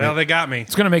 well, they got me.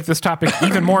 It's going to make this topic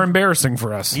even more embarrassing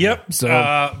for us. Yep. So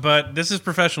But this is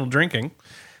professional drinking,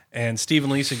 and Stephen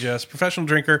Lee suggests professional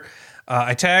drinker.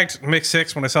 I tagged Mix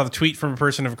 6 when I saw the tweet from a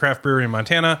person of a craft brewery in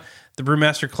Montana. The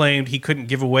brewmaster claimed he couldn't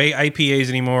give away IPAs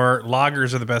anymore.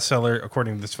 Lagers are the bestseller,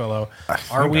 according to this fellow.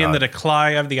 Are we in the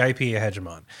decline of the IPA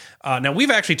hegemon? Now,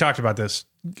 we've actually talked about this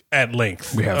at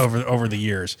length over the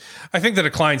years. I think the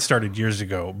decline started years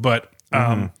ago, but It's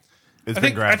I been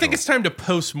think gradual. it's time to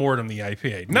post-mortem the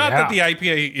IPA. Not that the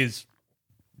IPA is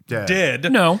dead.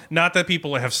 No. Not that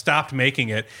people have stopped making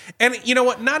it. And you know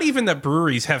what? Not even that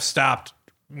breweries have stopped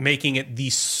making it the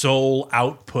sole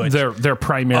output their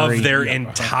primary of their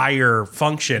entire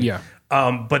function. Yeah.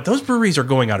 But those breweries are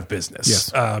going out of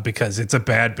business Yes. because it's a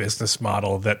bad business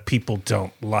model that people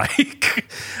don't like.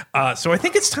 So I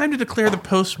think it's time to declare the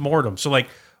post-mortem. So like,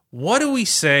 what do we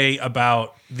say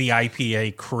about the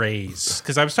IPA craze?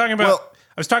 Because I was talking about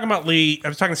Lee. I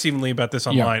was talking to Stephen Lee about this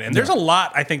online, and there's a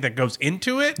lot I think that goes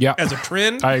into it as a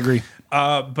trend. I agree.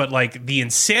 But like the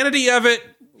insanity of it,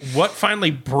 what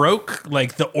finally broke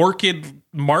like the orchid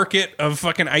market of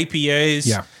fucking IPAs?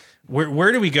 Yeah.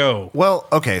 Where do we go? Well,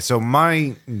 okay, so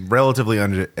my relatively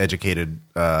uneducated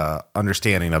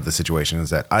understanding of the situation is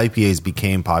that IPAs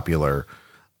became popular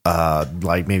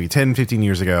like maybe 10, 15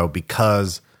 years ago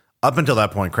because up until that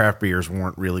point, craft beers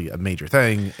weren't really a major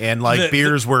thing. And like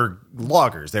beers were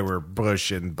lagers. They were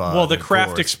Busch and Bud. Well, the and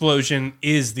craft Coors. explosion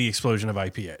is the explosion of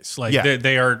IPAs. Like Yeah.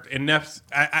 they are enough.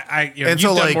 You've so,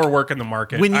 done like, more work in the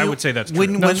market. I would say that's true.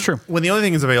 That's true. When the only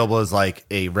thing is available is like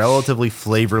a relatively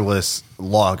flavorless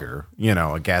lager,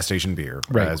 a gas station beer,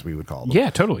 Right. as we would call them. Yeah,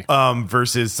 totally.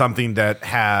 Versus something that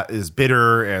is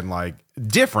bitter and like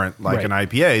different, like Right. an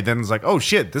IPA, then it's like, oh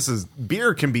shit,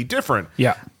 beer can be different.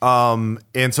 Yeah.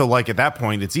 And so like at that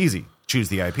point, it's easy. Choose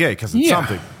the IPA because it's Yeah.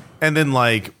 something. And then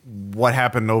like what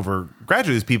happened over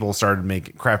gradually is people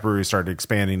craft breweries started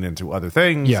expanding into other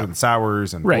things Yeah. and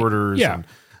sours and Right. porters Yeah.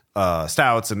 and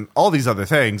stouts and all these other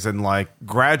things. And like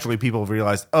gradually people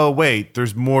realized, oh wait,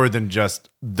 there's more than just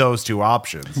those two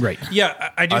options. Right. Yeah,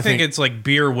 I do think think- it's like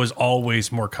beer was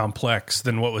always more complex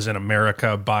than what was in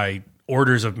America by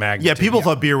orders of magnitude. Yeah, people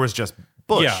thought beer was just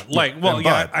Busch. Yeah, like, well, and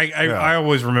yeah, Bud. I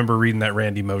always remember reading that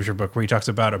Randy Mosher book where he talks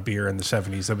about a beer in the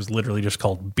 70s that was literally just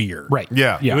called beer. Right.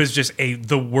 Yeah. It was just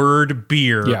the word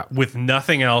beer Yeah. with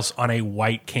nothing else on a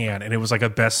white can, and it was like a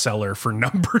bestseller for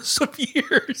numbers of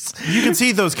years. You can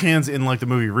see those cans in like the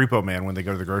movie Repo Man when they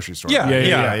go to the grocery store. Yeah.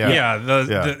 Yeah.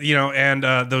 The you know, and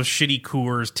those shitty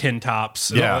Coors tin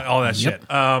tops, Yeah. all that shit.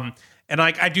 And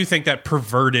like I do think that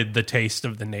perverted the taste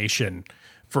of the nation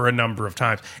for a number of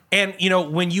times. And you know,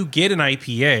 when you get an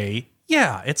IPA,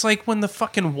 yeah, it's like when the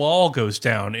fucking wall goes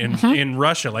down in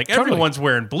Russia. Like everyone's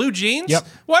wearing blue jeans. Yep.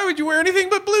 Why would you wear anything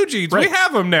but blue jeans? Right. We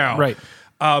have them now. Right.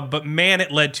 But man,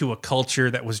 it led to a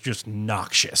culture that was just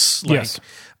noxious. Like Yes.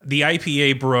 the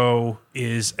IPA bro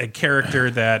is a character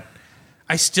that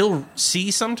I still see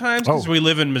sometimes because we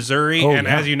live in Missouri, and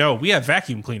yeah. as you know, we have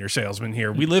vacuum cleaner salesmen here.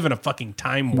 We live in a fucking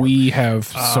time warp. We have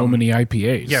so many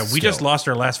IPAs. Yeah, we just lost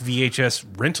our last VHS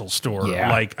rental store Yeah.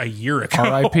 like a year ago.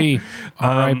 R.I.P.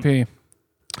 R.I.P.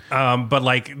 But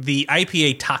like the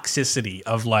IPA toxicity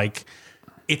of like,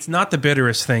 it's not the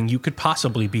bitterest thing you could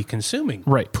possibly be consuming.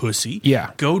 Right. Pussy.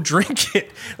 Yeah. Go drink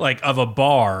it like of a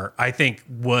bar, I think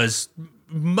was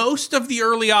most of the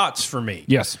early aughts for me.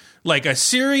 Yes. Like a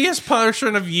serious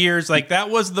portion of years, like that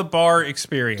was the bar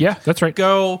experience. Yeah, that's right.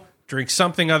 Go drink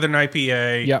something other than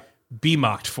IPA. Yep. Be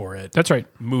mocked for it. That's right.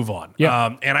 Move on.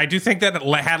 Yeah. And I do think that it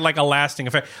had like a lasting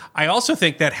effect. I also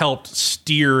think that helped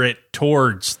steer it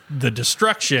towards the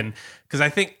destruction because I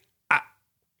think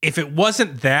if it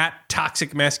wasn't that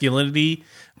toxic masculinity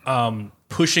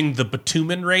pushing the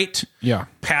bitumen rate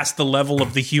past the level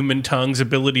of the human tongue's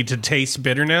ability to taste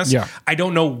bitterness, I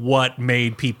don't know what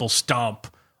made people stomp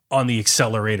on the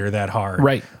accelerator that hard.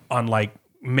 Right. On like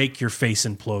make your face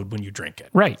implode when you drink it.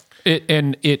 Right.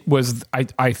 It was,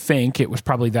 I think it was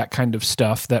probably that kind of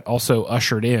stuff that also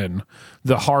ushered in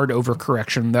the hard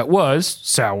overcorrection that was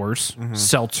sours,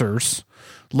 seltzers,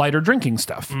 lighter drinking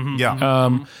stuff.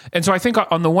 Yeah. And so I think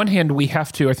on the one hand, we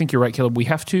have to, I think you're right, Caleb, we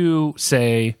have to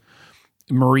say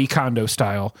Marie Kondo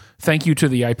style, thank you to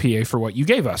the IPA for what you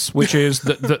gave us, which is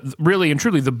the really and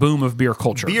truly the boom of beer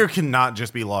culture. Beer cannot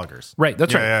just be lagers. Right,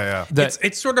 that's right. Yeah.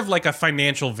 It's sort of like a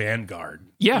financial vanguard.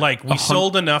 Yeah. Like we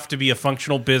sold enough to be a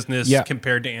functional business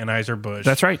compared to Anheuser-Busch.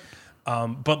 That's right.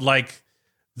 But like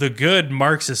the good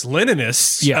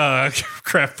Marxist-Leninists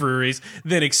craft breweries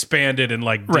then expanded and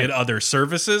like did other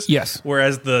services. Yes.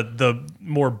 Whereas the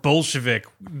more Bolshevik,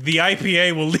 the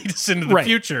IPA will lead us into the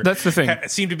future. That's the thing.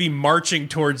 Seem to be marching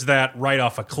towards that right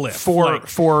off a cliff.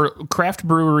 For craft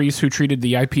breweries who treated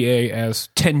the IPA as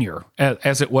tenure,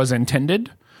 as it was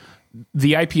intended,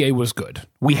 the IPA was good.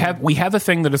 We have a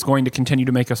thing that is going to continue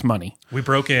to make us money. We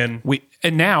broke in.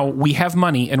 And now we have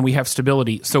money and we have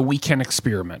stability, so we can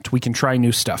experiment. We can try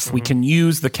new stuff. We can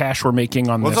use the cash we're making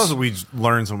on Well, this. it's also we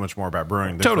learn so much more about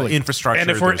brewing. There's Totally. the infrastructure.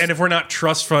 And if we're not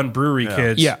trust fund brewery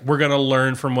kids, we're going to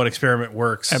learn from what experiment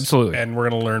works. Absolutely. And we're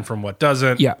going to learn from what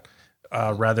doesn't. Yeah.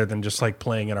 Rather than just like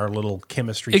playing in our little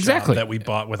chemistry Exactly. shop that we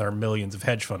bought with our millions of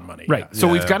hedge fund money. Right. So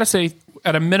we've got to say,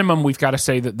 at a minimum, we've got to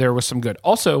say that there was some good.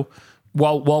 Also,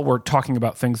 while we're talking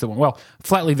about things that went well,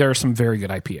 flatly, there are some very good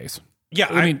IPAs. Yeah.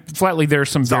 I mean, flatly, there's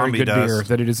some very Zombie good Dust. beer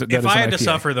that it is. That if is I an had to IPA.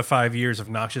 suffer the 5 years of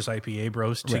noxious IPA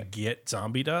bros to get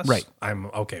Zombie Dust, Right. I'm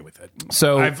okay with it.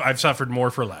 So- I've suffered more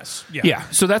for less. Yeah. Yeah,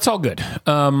 so that's all good.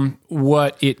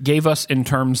 What it gave us in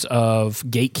terms of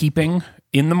gatekeeping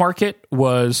in the market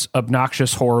was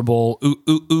obnoxious, horrible,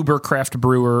 uber craft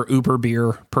brewer, uber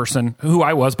beer person, who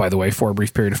I was, by the way, for a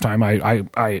brief period of time.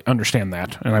 I understand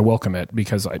that, and I welcome it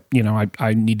because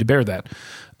I need to bear that.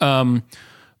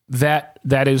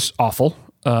 That is awful,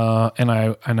 and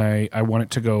I want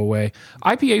it to go away.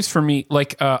 IPAs for me,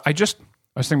 like I was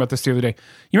thinking about this the other day.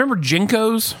 You remember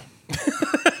Jinkos?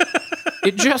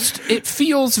 It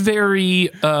feels very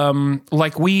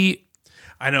like we.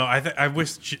 I know. I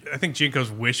think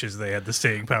Jinko's wishes they had the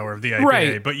staying power of the IPA,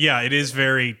 Right. but yeah, it is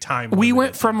very time. We limited.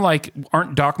 went from like,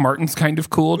 aren't Doc Martens kind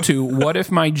of cool to what if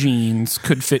my jeans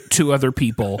could fit two other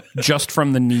people just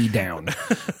from the knee down?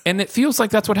 And it feels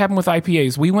like that's what happened with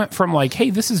IPAs. We went from like,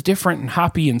 hey, this is different and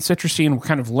hoppy and citrusy, and we're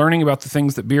kind of learning about the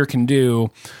things that beer can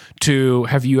do, to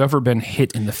have you ever been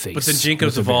hit in the face? But then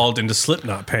Jinko's evolved into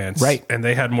Slipknot pants, Right. And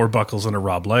they had more buckles than a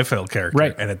Rob Liefeld character,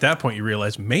 Right. And at that point, you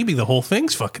realize maybe the whole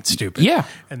thing's fucking stupid, Yeah.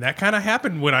 And that kind of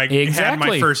happened when I had Exactly.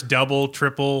 my first double,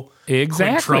 triple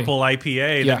Exactly. quintuple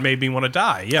IPA Yeah. that made me want to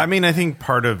die. Yeah. I mean, I think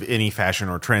part of any fashion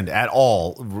or trend at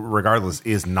all, regardless,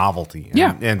 is novelty. And,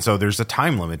 Yeah. and so there's a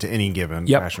time limit to any given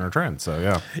Yep. fashion or trend. So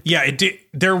yeah, yeah, it did.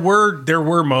 There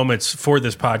were moments for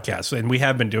this podcast, and we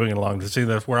have been doing it along the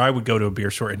season, where I would go to a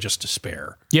beer store and just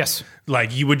despair. Yes.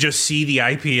 Like you would just see the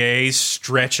IPAs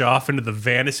stretch off into the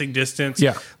vanishing distance.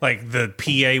 Yeah. Like the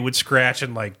PA would scratch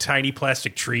and like tiny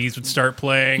plastic trees would start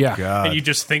playing. Yeah. God. And you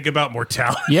just think about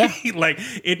mortality. Yeah. Like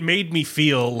it made me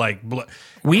feel like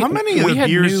how many of we the had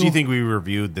beers do new- you think we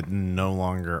reviewed that no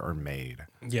longer are made?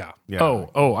 yeah. Yeah.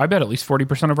 I bet at least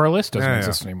 40% of our list doesn't Yeah, yeah.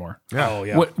 exist anymore. Oh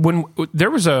yeah. When there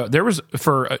was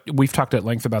for we've talked at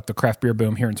length about the craft beer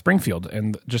boom here in Springfield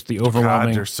and just the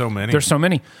overwhelming. there's so many. There's so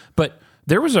many, but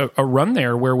there was a run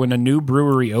there where when a new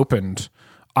brewery opened,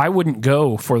 I wouldn't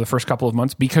go for the first couple of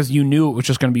months because you knew it was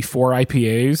just going to be 4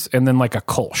 IPAs and then like a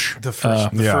Kolsch. The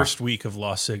first Yeah. first week of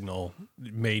Lost Signal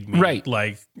made me Right.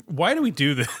 like, why do we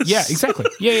do this? Yeah, exactly.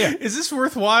 Yeah. Is this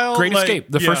worthwhile? Great Like,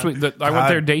 Escape. The yeah. first week that I went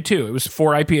there day 2, it was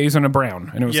 4 IPAs and a brown,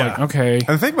 and it was Yeah. like, okay, And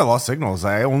the thing about Lost Signals,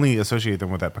 I only associate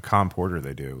them with that pecan porter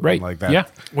they do. right, Like that. yeah,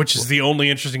 Which is the only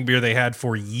interesting beer they had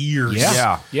for years.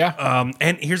 Yeah.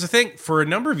 And here's the thing: for a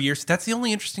number of years, that's the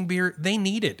only interesting beer they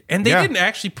needed, and they Yeah. didn't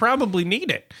actually probably need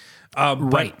it.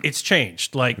 Right. But it's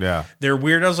changed. Like, Yeah. there are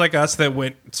weirdos like us that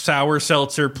went sour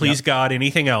seltzer, please God,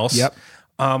 anything else. Yep.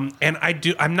 And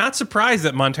I'm not surprised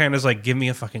that Montana's like, give me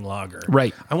a fucking lager.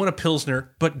 Right. I want a Pilsner,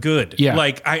 but good. Yeah.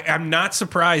 Like, I'm not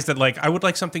surprised that like I would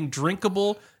like something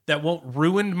drinkable that won't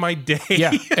ruin my day.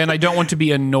 yeah. And I don't want to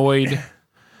be annoyed.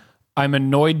 I'm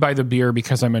annoyed by the beer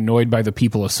because I'm annoyed by the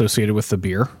people associated with the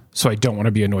beer. So I don't want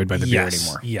to be annoyed by the beer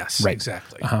anymore. Yes. Right.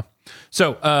 Exactly.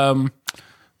 So,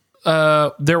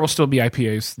 there will still be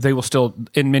IPAs. They will still,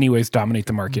 in many ways, dominate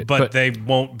the market. But they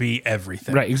won't be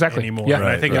everything Right, exactly. anymore. Yeah. And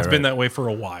I think Right, it's been that way for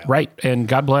a while. right, and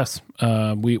God bless.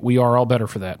 We are all better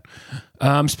for that.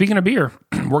 Speaking of beer,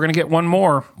 we're going to get one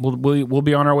more. We'll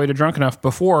be on our way to Drunk Enough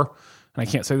before, and I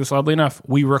can't say this loudly enough,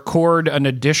 we record an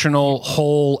additional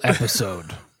whole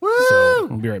episode. So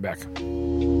we'll be right back.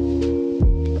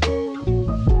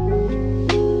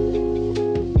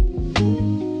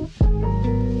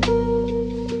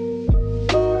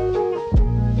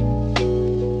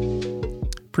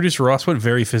 Producer Ross, what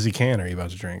very fizzy can are you about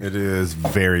to drink? It is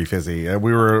very fizzy.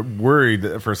 We were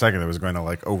worried for a second it was going to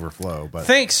like overflow, but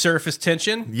Thanks, surface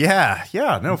tension. yeah,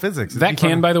 no physics. That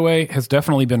can, by the way, has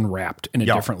definitely been wrapped in a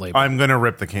Yeah, different label. I'm going to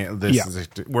rip the can. This Yeah. is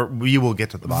we will get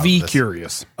to the bottom. Be of this.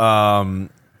 curious.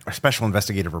 A special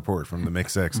investigative report from the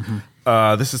Mix 6.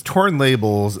 Mm-hmm. This is Torn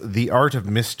Labels, The Art of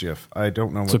Mischief. I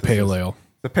don't know what It's a this pale is. ale.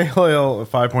 The pale ale,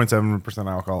 5.7%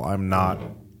 alcohol. I'm not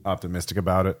optimistic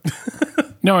about it.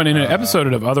 No, and in an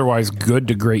episode of otherwise good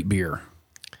to great beer.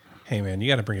 Hey, man, you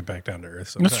got to bring it back down to earth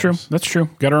sometimes. That's true. That's true.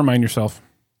 Got to remind yourself.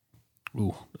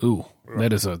 Ooh.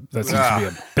 That seems to be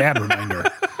a bad reminder.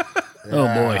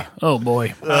 Oh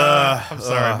boy. I'm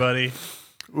sorry, buddy.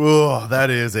 Oh,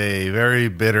 that is a very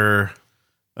bitter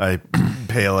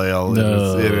pale ale.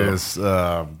 No. It is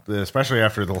especially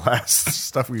after the last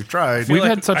stuff we've tried. We've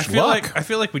had such I feel luck. I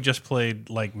feel like we just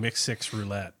played like Mix 6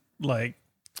 roulette. Like,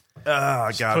 Oh,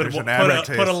 God, put, there's an put, a,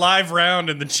 aftertaste. put a live round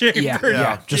in the chamber.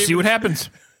 Yeah. Just see what happens.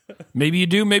 Maybe you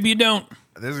do, maybe you don't.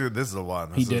 This is the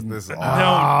one. He didn't. This is No,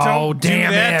 awesome. don't do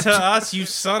damn that it. to us, you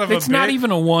son of a It's not bitch.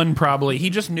 even a 1, probably. He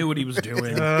just knew what he was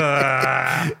doing.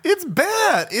 It's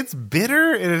bad. It's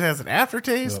bitter, and it has an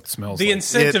aftertaste. It smells The like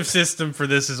incentive system for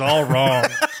this is all wrong.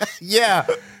 Yeah.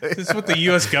 This is what the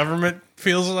U.S. government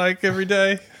feels like every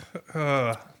day.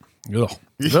 Ugh. Yeah.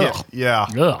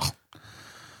 Ugh.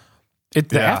 The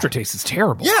Yeah. aftertaste is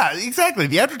terrible. Yeah, exactly.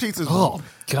 The aftertaste is Oh,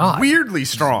 God. weirdly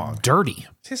strong. Dirty.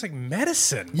 Tastes like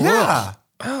medicine. Yeah.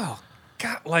 Oh,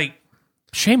 God, like,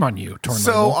 Shame on you, Torn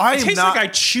So Label. it I'm tastes not. like I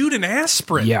chewed an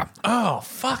asprin. Yeah. Oh,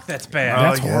 fuck, that's bad. Oh,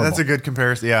 That's yeah, horrible. that's a good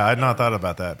comparison. Yeah, I'd not thought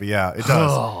about that, but yeah, it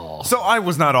does. So I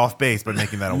was not off base by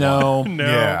making that a No. one. No.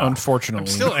 Yeah. Unfortunately.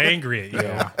 Still angry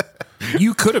at you.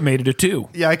 You could have made it a 2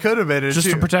 Yeah, I could have made it just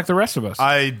too. to protect the rest of us.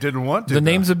 I didn't want to. The though.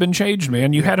 names have been changed,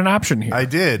 man. You had an option here. I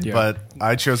did, Yeah. but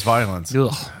I chose violence.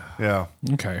 Ugh. Yeah.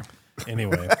 Okay.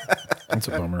 Anyway. That's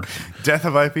a bummer. Death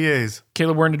of IPAs.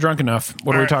 Caleb, we're into Drunk Enough.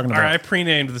 What are we talking about? All right, I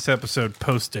pre-named this episode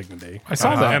Post Dignity. I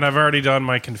saw that. And I've already done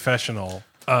my confessional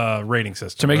rating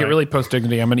system. To make it right? really post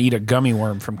dignity, I'm going to eat a gummy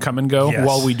worm from Come and Go Yes.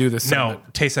 while we do this. No,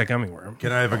 segment. taste that gummy worm.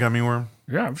 Can I have a gummy worm?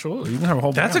 Yeah, absolutely. You can have a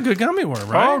whole. That's a bag. good gummy worm,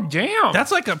 right? Oh, damn.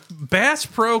 That's like a Bass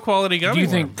Pro quality gummy Do you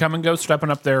worm. think Come and Go stepping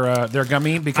up their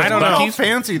gummy because I don't know how Buc-ee's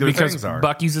fancy their because things are.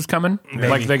 Buc-ee's is coming?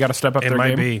 Like they got to step up it their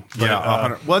might game. be? But,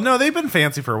 Yeah. well, no, they've been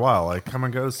fancy for a while. Like Come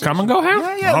and Go. Come and Go have?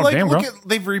 Yeah, yeah. Oh, like damn, look bro. at,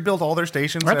 they've rebuilt all their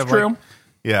stations. That's They have, true. Like,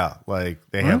 Yeah, like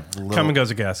they have little, Come and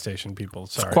goes a gas station, people.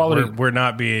 Sorry. quality. We're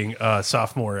not being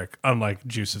sophomoric, unlike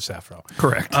Juice of Sappho.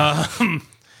 Correct.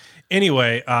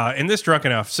 Anyway, in this Drunk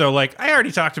Enough, so like I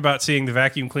already talked about seeing the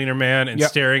vacuum cleaner man and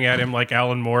staring at him like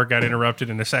Alan Moore got interrupted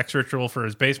in a sex ritual for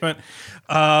his basement,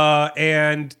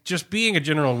 and just being a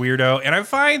general weirdo. And I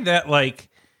find that like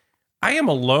I am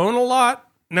alone a lot.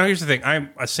 Now, here's the thing: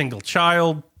 I'm a single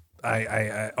child.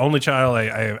 I only child.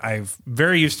 I'm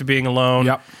very used to being alone.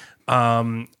 Yep.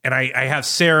 And I have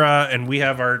Sarah, and we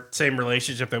have our same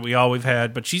relationship that we always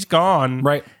had, but she's gone.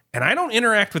 Right. And I don't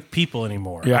interact with people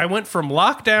anymore. Yeah. I went from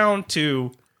lockdown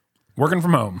to Working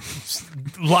from home.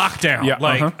 lockdown. Yeah,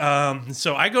 Like,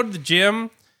 so I go to the gym,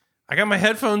 I got my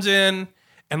headphones in,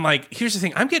 and like, here's the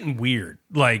thing, I'm getting weird.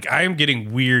 Like, I am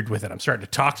getting weird with it. I'm starting to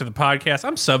talk to the podcast.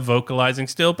 I'm sub-vocalizing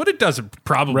still, but it doesn't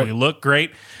probably look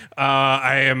great.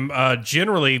 I am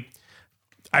generally...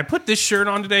 I put this shirt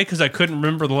on today because I couldn't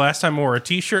remember the last time I wore a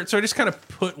t-shirt, so I just kind of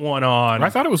put one on. I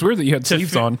thought it was weird that you had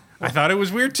sleeves on. I thought it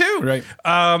was weird too. Right.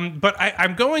 But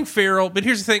I'm going feral. But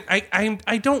here's the thing: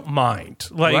 I don't mind.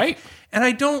 Like, Right. And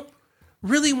I don't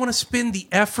really want to spend the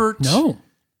effort. No.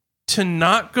 To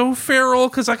not go feral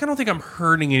because like I don't think I'm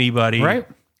hurting anybody. Right.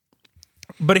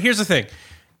 But here's the thing: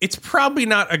 it's probably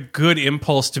not a good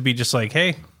impulse to be just like,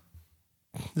 hey,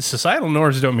 the societal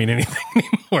norms don't mean anything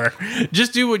anymore.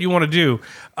 Just do what you want to do.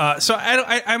 So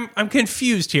I'm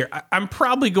confused here. I'm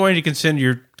probably going to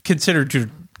consider to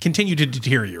continue to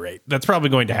deteriorate. That's probably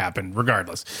going to happen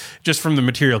regardless, just from the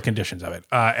material conditions of it,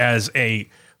 as a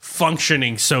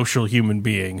functioning social human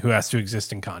being who has to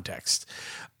exist in context.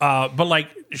 But like,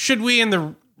 should we, in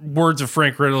the words of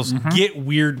Frank Riddles, get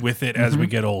weird with it as we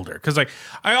get older? Because like,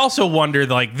 I also wonder,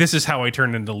 like, this is how I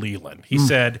turned into Leland. He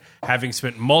said, having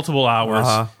spent multiple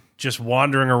hours just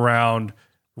wandering around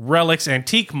Relics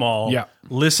Antique Mall,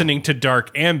 listening to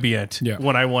dark ambient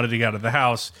when I wanted to get out of the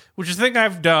house, which is a thing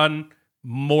I've done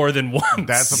more than once.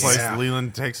 That's the place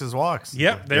Leland takes his walks.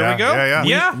 Yep, there we go.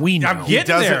 Yeah, We know. I'm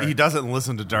getting there. He doesn't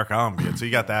listen to dark ambient, so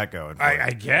you got that going. I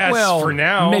guess Well, for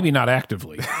now. maybe not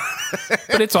actively,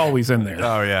 but it's always in there.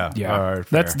 Oh yeah, Yeah, All right,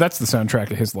 fair. that's the soundtrack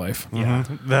of his life. Yeah,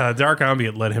 the dark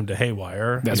ambient led him to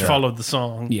Haywire. That's He right. followed the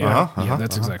song. Yeah,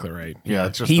 that's exactly right. Yeah,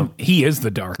 it's just he is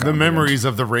the dark. the ambient. memories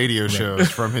of the radio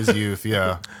shows from his youth.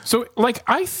 Yeah, So, like,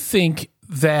 I think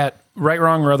that, right,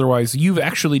 wrong, or otherwise, you've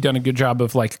actually done a good job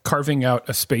of, like, carving out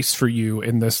a space for you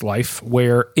in this life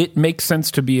where it makes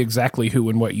sense to be exactly who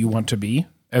and what you want to be,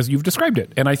 as you've described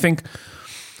it. And I think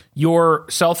you're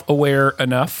self-aware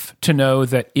enough to know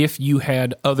that if you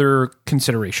had other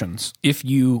considerations, if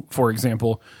you, for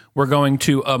example, were going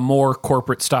to a more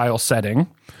corporate-style setting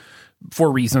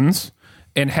for reasons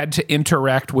and had to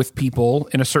interact with people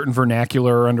in a certain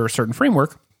vernacular or under a certain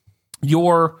framework,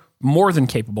 you're more than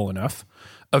capable enough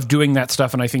of doing that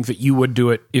stuff, and I think that you would do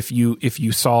it if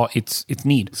you saw its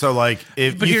need. so like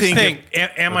if But you here's the think thing: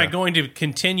 am I going to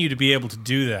continue to be able to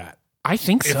do that I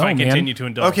think if so, I man. continue to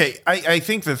indulge? okay, I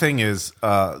think the thing is,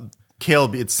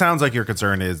 Caleb, it sounds like your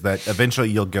concern is that eventually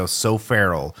you'll go so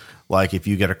feral, like if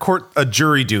you get a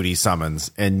jury duty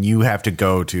summons and you have to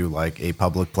go to like a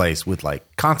public place with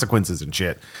like consequences and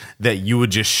shit, that you would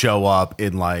just show up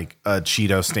in like a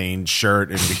Cheeto stained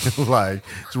shirt and be like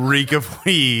reek of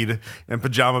weed and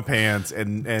pajama pants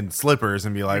and slippers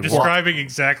and be like, "Well, Describing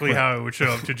exactly how it would show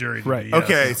up to jury duty. Right. yes.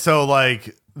 okay, so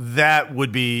like that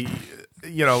would be,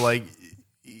 you know, like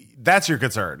that's your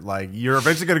concern. Like you're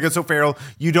eventually going to get so feral,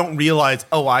 you don't realize,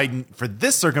 for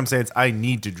this circumstance, I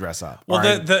need to dress up. Well,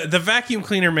 All right? the vacuum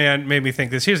cleaner man made me think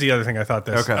this. Here's the other thing I thought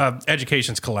this. Okay.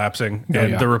 Education's collapsing,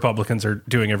 and yeah. the Republicans are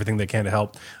doing everything they can to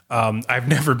help. I've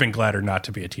never been gladder not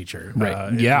to be a teacher.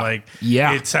 Right.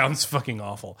 Yeah. It sounds fucking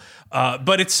awful.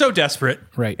 But it's so desperate.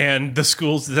 Right. And the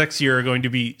schools next year are going to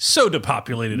be so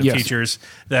depopulated of Yes. teachers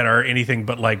that are anything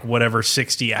but like whatever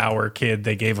 60-hour kid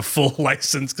they gave a full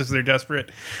license because they're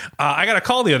desperate. I got a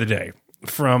call the other day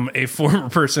from a former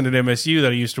person at MSU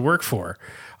that I used to work for.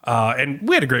 And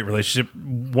we had a great relationship,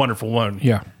 wonderful one.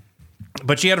 Yeah.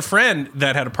 But she had a friend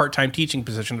that had a part-time teaching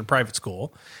position at a private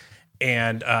school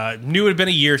and knew it had been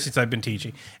a year since I've been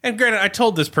teaching. And granted, I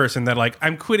told this person that, like,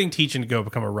 I'm quitting teaching to go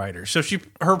become a writer. So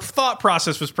her thought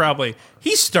process was probably,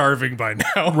 he's starving by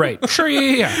now. Right. Sure.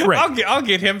 Yeah. Right. I'll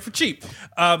get him for cheap.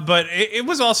 But it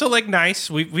was also, like, nice.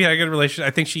 We had a good relationship.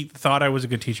 I think she thought I was a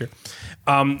good teacher.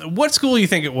 What school do you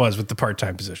think it was with the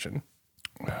part-time position?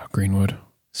 Greenwood.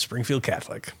 Springfield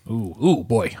Catholic. Ooh,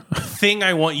 boy. Thing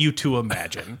I want you to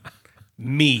imagine,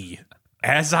 me,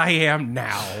 as I am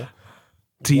now,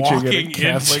 teaching walking at a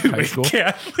Catholic into high school. a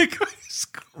Catholic high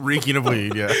school. Reeking of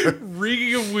weed, yeah.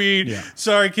 Reeking of weed. Yeah.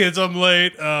 Sorry, kids, I'm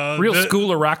late. Real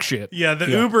School of Rock shit. Yeah, the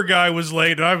Uber guy was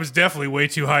late, and I was definitely way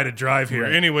too high to drive here.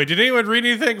 Right. Anyway, did anyone read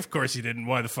anything? Of course he didn't.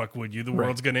 Why the fuck would you? The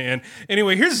world's going to end.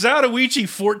 Anyway, here's Zatoichi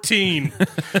 14.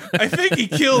 I think he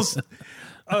kills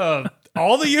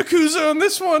all the Yakuza on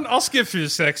this one. I'll skip through the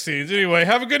sex scenes. Anyway,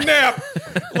 have a good nap.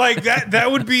 Like,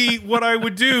 that would be what I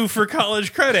would do for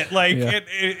college credit. Like,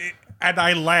 and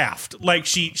I laughed. Like,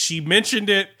 she mentioned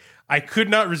it. I could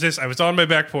not resist. I was on my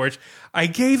back porch. I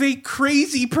gave a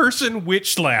crazy person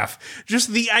witch laugh.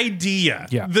 Just the idea,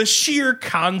 the sheer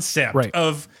concept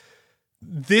of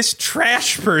this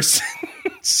trash person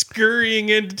scurrying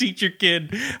in to teach your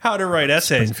kid how to write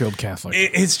essays. Springfield Catholic.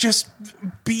 It's just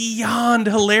beyond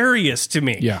hilarious to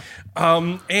me. Yeah.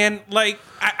 And like,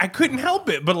 I couldn't help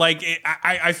it, but like,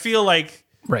 I feel like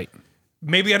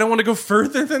maybe I don't want to go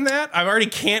further than that. I already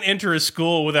can't enter a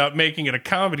school without making it a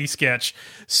comedy sketch.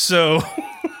 So,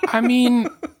 I mean,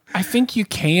 I think you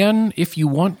can if you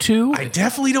want to. I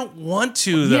definitely don't want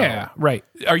to, though. Yeah, right.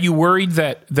 Are you worried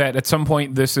that at some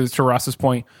point, this is, to Ross's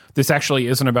point, this actually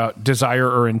isn't about desire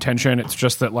or intention? It's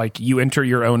just that, like, you enter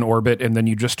your own orbit and then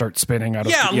you just start spinning out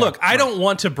of... Look, I don't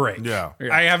want to break. Yeah.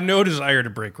 I have no desire to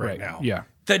break right now. Yeah.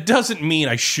 That doesn't mean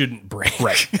I shouldn't break.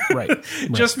 Right.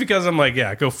 Just because I'm like,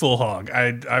 go full hog.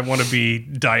 I want to be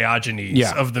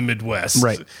Diogenes of the Midwest.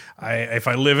 Right. If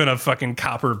I live in a fucking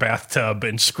copper bathtub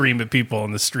and scream at people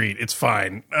on the street, it's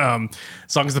fine.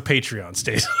 As long as the Patreon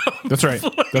stays up. That's right.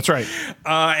 That's right.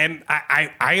 And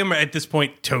I am at this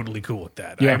point totally cool with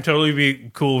that. Yeah. I'm totally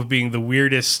cool with being the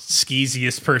weirdest,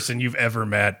 skeeziest person you've ever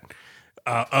met,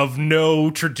 of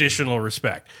no traditional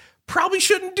respect. Probably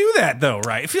shouldn't do that, though,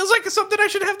 right? It feels like it's something I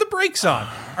should have the brakes on.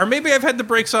 Or maybe I've had the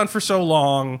brakes on for so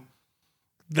long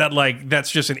that, like, that's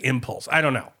just an impulse. I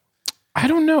don't know.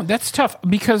 That's tough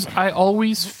because I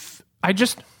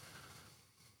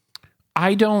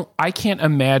can't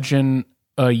imagine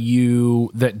a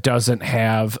you that doesn't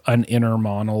have an inner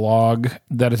monologue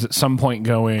that is at some point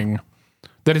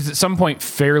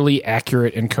fairly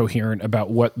accurate and coherent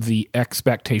about what the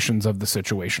expectations of the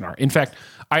situation are. In fact,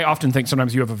 I often think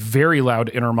sometimes you have a very loud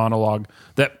inner monologue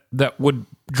that would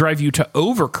drive you to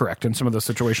overcorrect in some of those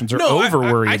situations or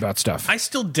over-worry about stuff. I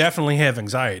still definitely have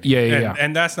anxiety. Yeah.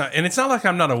 And that's not, and it's not like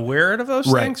I'm not aware of those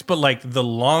things, but like the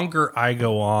longer I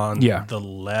go on, the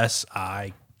less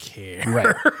I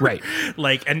care. Right.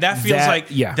 Like, and that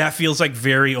feels like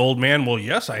very old man. Well,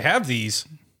 yes, I have these.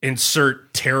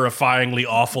 Insert terrifyingly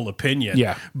awful opinion.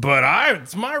 Yeah. But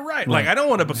it's my right. Like, I don't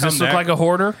want to become Does this look like a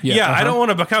hoarder? Yeah, I don't want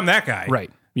to become that guy. Right.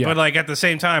 Yeah. But like at the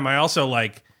same time, I also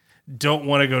like don't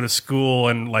want to go to school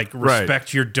and like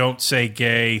respect your don't say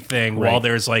gay thing while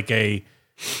there's like a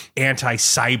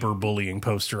anti-cyberbullying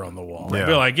poster on the wall. I'd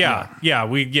be like,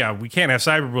 we can't have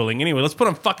cyberbullying anyway. Let's put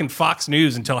on fucking Fox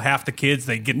News and tell half the kids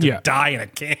they get to die in a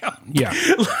camp. Yeah.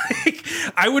 Like,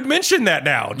 I would mention that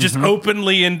now, just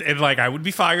openly, and like I would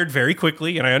be fired very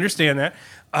quickly, and I understand that.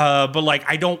 But like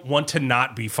I don't want to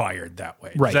not be fired that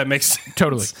way. Right. Does that make sense?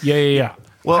 Totally. Yeah.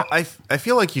 Well, I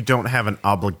feel like you don't have an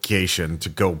obligation to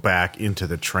go back into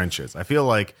the trenches. I feel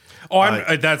like...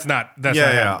 that's not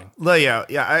happening.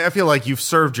 I feel like you've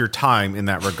served your time in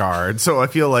that regard. So I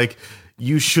feel like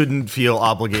you shouldn't feel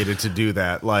obligated to do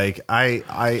that. Like, I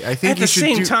think at the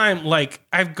same time, like,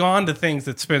 I've gone to things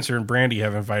that Spencer and Brandy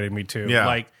have invited me to. Yeah.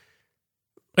 Like...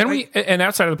 And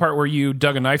outside of the part where you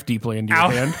dug a knife deeply into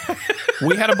your hand,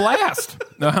 we had a blast.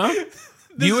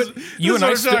 You and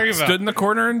I stood in the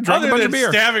corner and drank a bunch of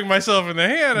beer. Stabbing myself in the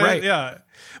hand. Right.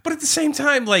 But at the same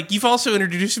time, like, you've also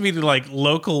introduced me to like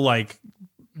local like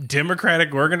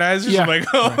Democratic organizers. Yeah. I'm like,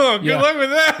 good luck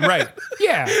with that. Right.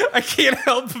 Yeah. I can't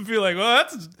help but be like, well,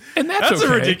 that's okay. a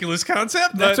ridiculous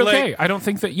concept. That's but, okay. Like, I don't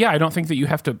think that you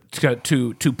have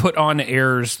to put on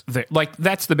airs that, like,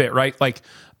 that's the bit, right? Like,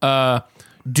 or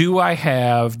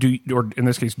in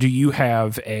this case, do you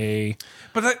have a...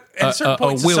 But at a certain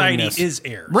point, society is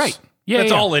airs. Right. Yeah,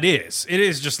 That's all it is. It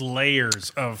is just layers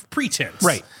of pretense.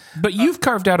 Right. But you've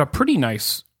carved out a pretty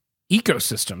nice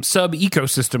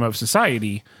sub-ecosystem of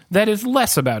society that is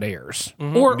less about airs.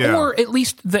 Or at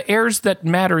least the airs that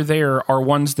matter there are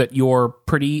ones that you're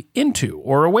pretty into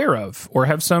or aware of or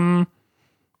have some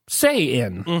say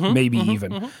in,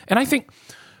 even. And I think...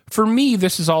 For me,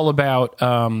 this is all about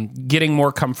getting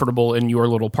more comfortable in your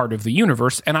little part of the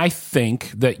universe, and I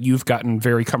think that you've gotten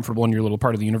very comfortable in your little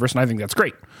part of the universe, and I think that's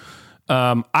great.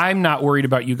 I'm not worried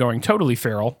about you going totally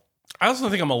feral. I also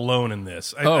think I'm alone in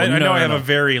this. I no, know I have no. a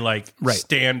very like Right.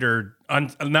 standard,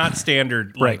 not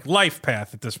standard like Right. life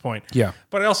path at this point. Yeah.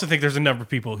 but I also think there's a number of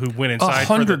people who went inside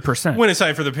 100%. went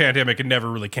inside for the pandemic and never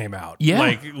really came out. Yeah.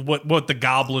 like what the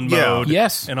goblin Yeah. mode,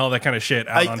 Yes. and all that kind of shit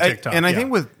out on TikTok. I Yeah.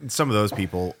 think with some of those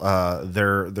people,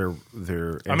 their I'm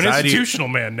an anxiety. institutional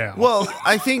man now. Well,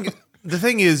 I think the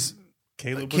thing is,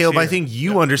 Caleb, I think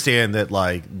you understand that,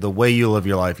 like, the way you live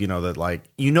your life, you know, that, like,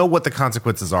 you know what the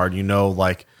consequences are. And you know,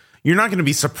 like, you're not going to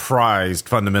be surprised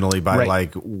fundamentally by, Right.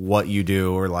 like, what you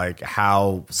do or, like,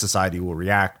 how society will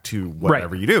react to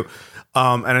whatever you do.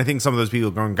 And I think some of those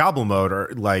people going goblin mode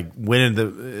are, like, went into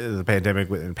the pandemic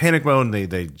in panic mode, and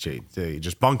they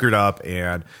just bunkered up,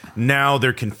 and now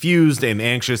they're confused and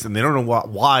anxious, and they don't know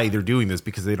why they're doing this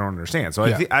because they don't understand. So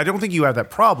I don't think you have that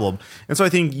problem. And so I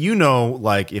think, you know,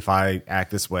 like, if I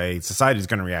act this way, society is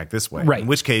going to react this way. Right. In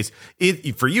which case,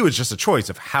 for you, it's just a choice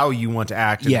of how you want to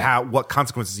act and Yeah. what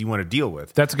consequences you want to deal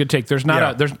with. That's a good take. There's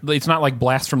not it's not like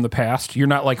blast from the past. You're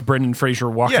not like Brendan Fraser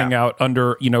walking out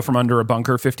from under a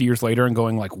bunker 50 years later and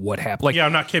going like, what happened? Like, yeah,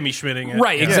 I'm not Kimmy Schmitting it.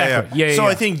 right, Yeah. exactly. Yeah. So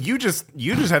I think you just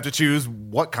have to choose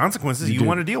what consequences you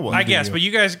want to deal with. I guess, but you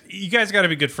guys got to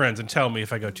be good friends and tell me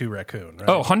if I go too raccoon. Right?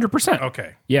 Oh, 100%.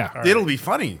 okay. Yeah. It'll be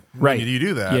funny Right. when you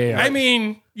do that. Yeah. I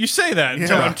mean, you say that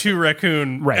until Yeah. I'm too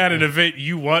raccoon Right. at an event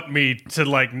you want me to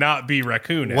like not be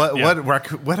raccoon. At.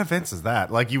 What events is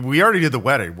that? Like, we already did the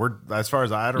wedding. We're, as far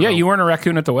as I don't know. Yeah, you weren't a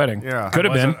raccoon at the wedding. Yeah. Could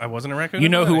have been. I wasn't a raccoon. You at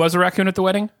the know who wedding. was a raccoon at the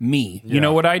wedding? Me. You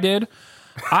know what I did?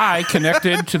 I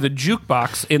connected to the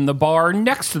jukebox in the bar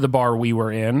next to the bar we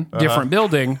were in, different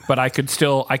building, but I could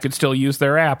still use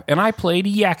their app, and I played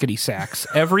yakety sax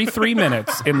every 3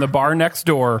 minutes in the bar next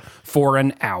door for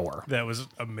an hour. That was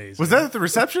amazing. Was that at the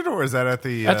reception or was that at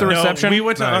the At the No, reception? we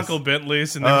went to Nice. Uncle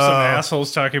Bentley's and there were some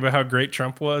assholes talking about how great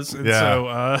Trump was, and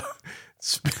Yeah. so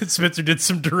Spencer did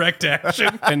some direct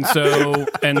action. And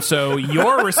so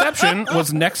your reception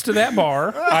was next to that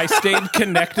bar. I stayed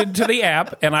connected to the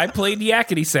app, and I played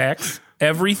yakety sax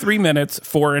every 3 minutes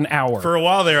for an hour. For a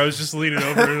while there, I was just leaning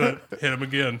over and hit him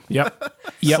again. Yep.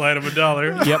 Slide him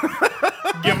 $1. Yep.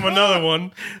 Give him another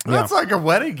one. That's like a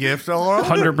wedding gift.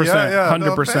 100%. Yeah,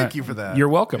 no, 100%. thank you for that. You're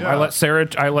welcome. Yeah. I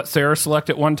let Sarah select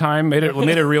it one time. Made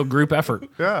a real group effort.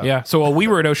 Yeah. Yeah. So while we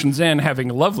were at Ocean's Inn having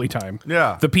a lovely time,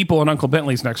 Yeah. the people in Uncle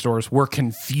Bentley's next doors were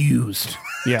confused.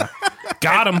 Yeah.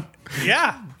 Got him.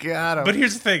 Yeah. Got him. But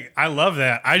here's the thing. I love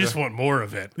that. I just want more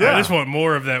of it. Yeah. I just want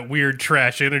more of that weird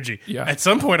trash energy. Yeah. At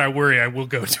some point, I worry I will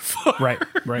go too far. Right.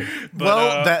 But,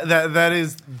 well, that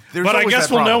is. There's but I always guess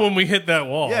that we'll know problem. when we hit that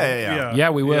wall. Yeah. Yeah,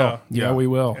 we will. Yeah, we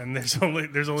will. And there's only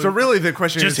So really, the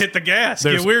question just is, hit the gas.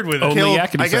 There's Get weird with it. only Caleb,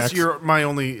 yakety I guess sax. my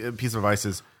only piece of advice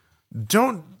is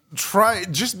don't try.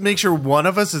 Just make sure one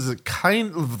of us is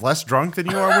kind of less drunk than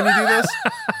you are when you do this,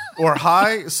 or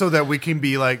high, so that we can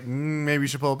be like, maybe you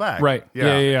should pull it back. Right.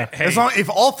 Yeah. As long if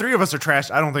all three of us are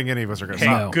trashed, I don't think any of us are going to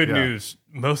Hey, stop. good Yeah. news.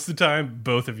 Most of the time,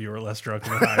 both of you are less drunk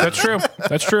than I. That's true.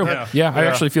 That's true. Yeah, I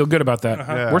actually feel good about that.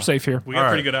 Yeah. We're safe here. We got All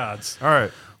pretty right. good odds. All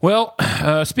right. Well,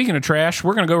 speaking of trash,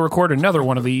 we're going to go record another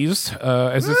one of these.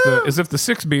 As if the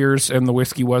 6 beers and the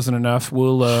whiskey wasn't enough, High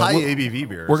we'll ABV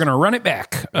beers. we're going to run it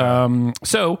back.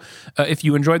 So if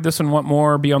you enjoyed this and want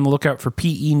more, be on the lookout for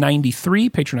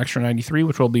PE93, Patron Extra 93,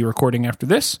 which we'll be recording after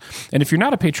this. And if you're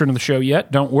not a patron of the show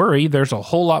yet, don't worry. There's a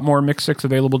whole lot more Mix 6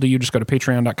 available to you. Just go to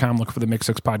patreon.com, look for the Mix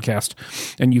 6 podcast,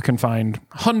 and you can find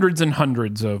hundreds and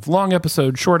hundreds of long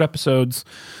episodes, short episodes,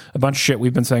 a bunch of shit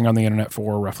we've been saying on the internet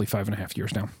for roughly 5.5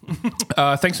 years now.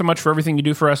 Thanks so much for everything you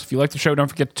do for us. If you like the show, don't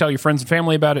forget to tell your friends and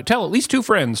family about it. Tell at least 2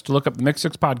 friends to look up the Mix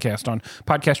 6 podcast on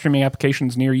podcast streaming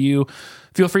applications near you.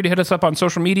 Feel free to hit us up on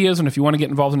social medias, and if you want to get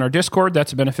involved in our Discord,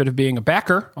 that's a benefit of being a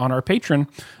backer on our Patreon.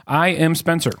 I am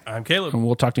Spencer, I'm Caleb. and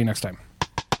we'll talk to you next time.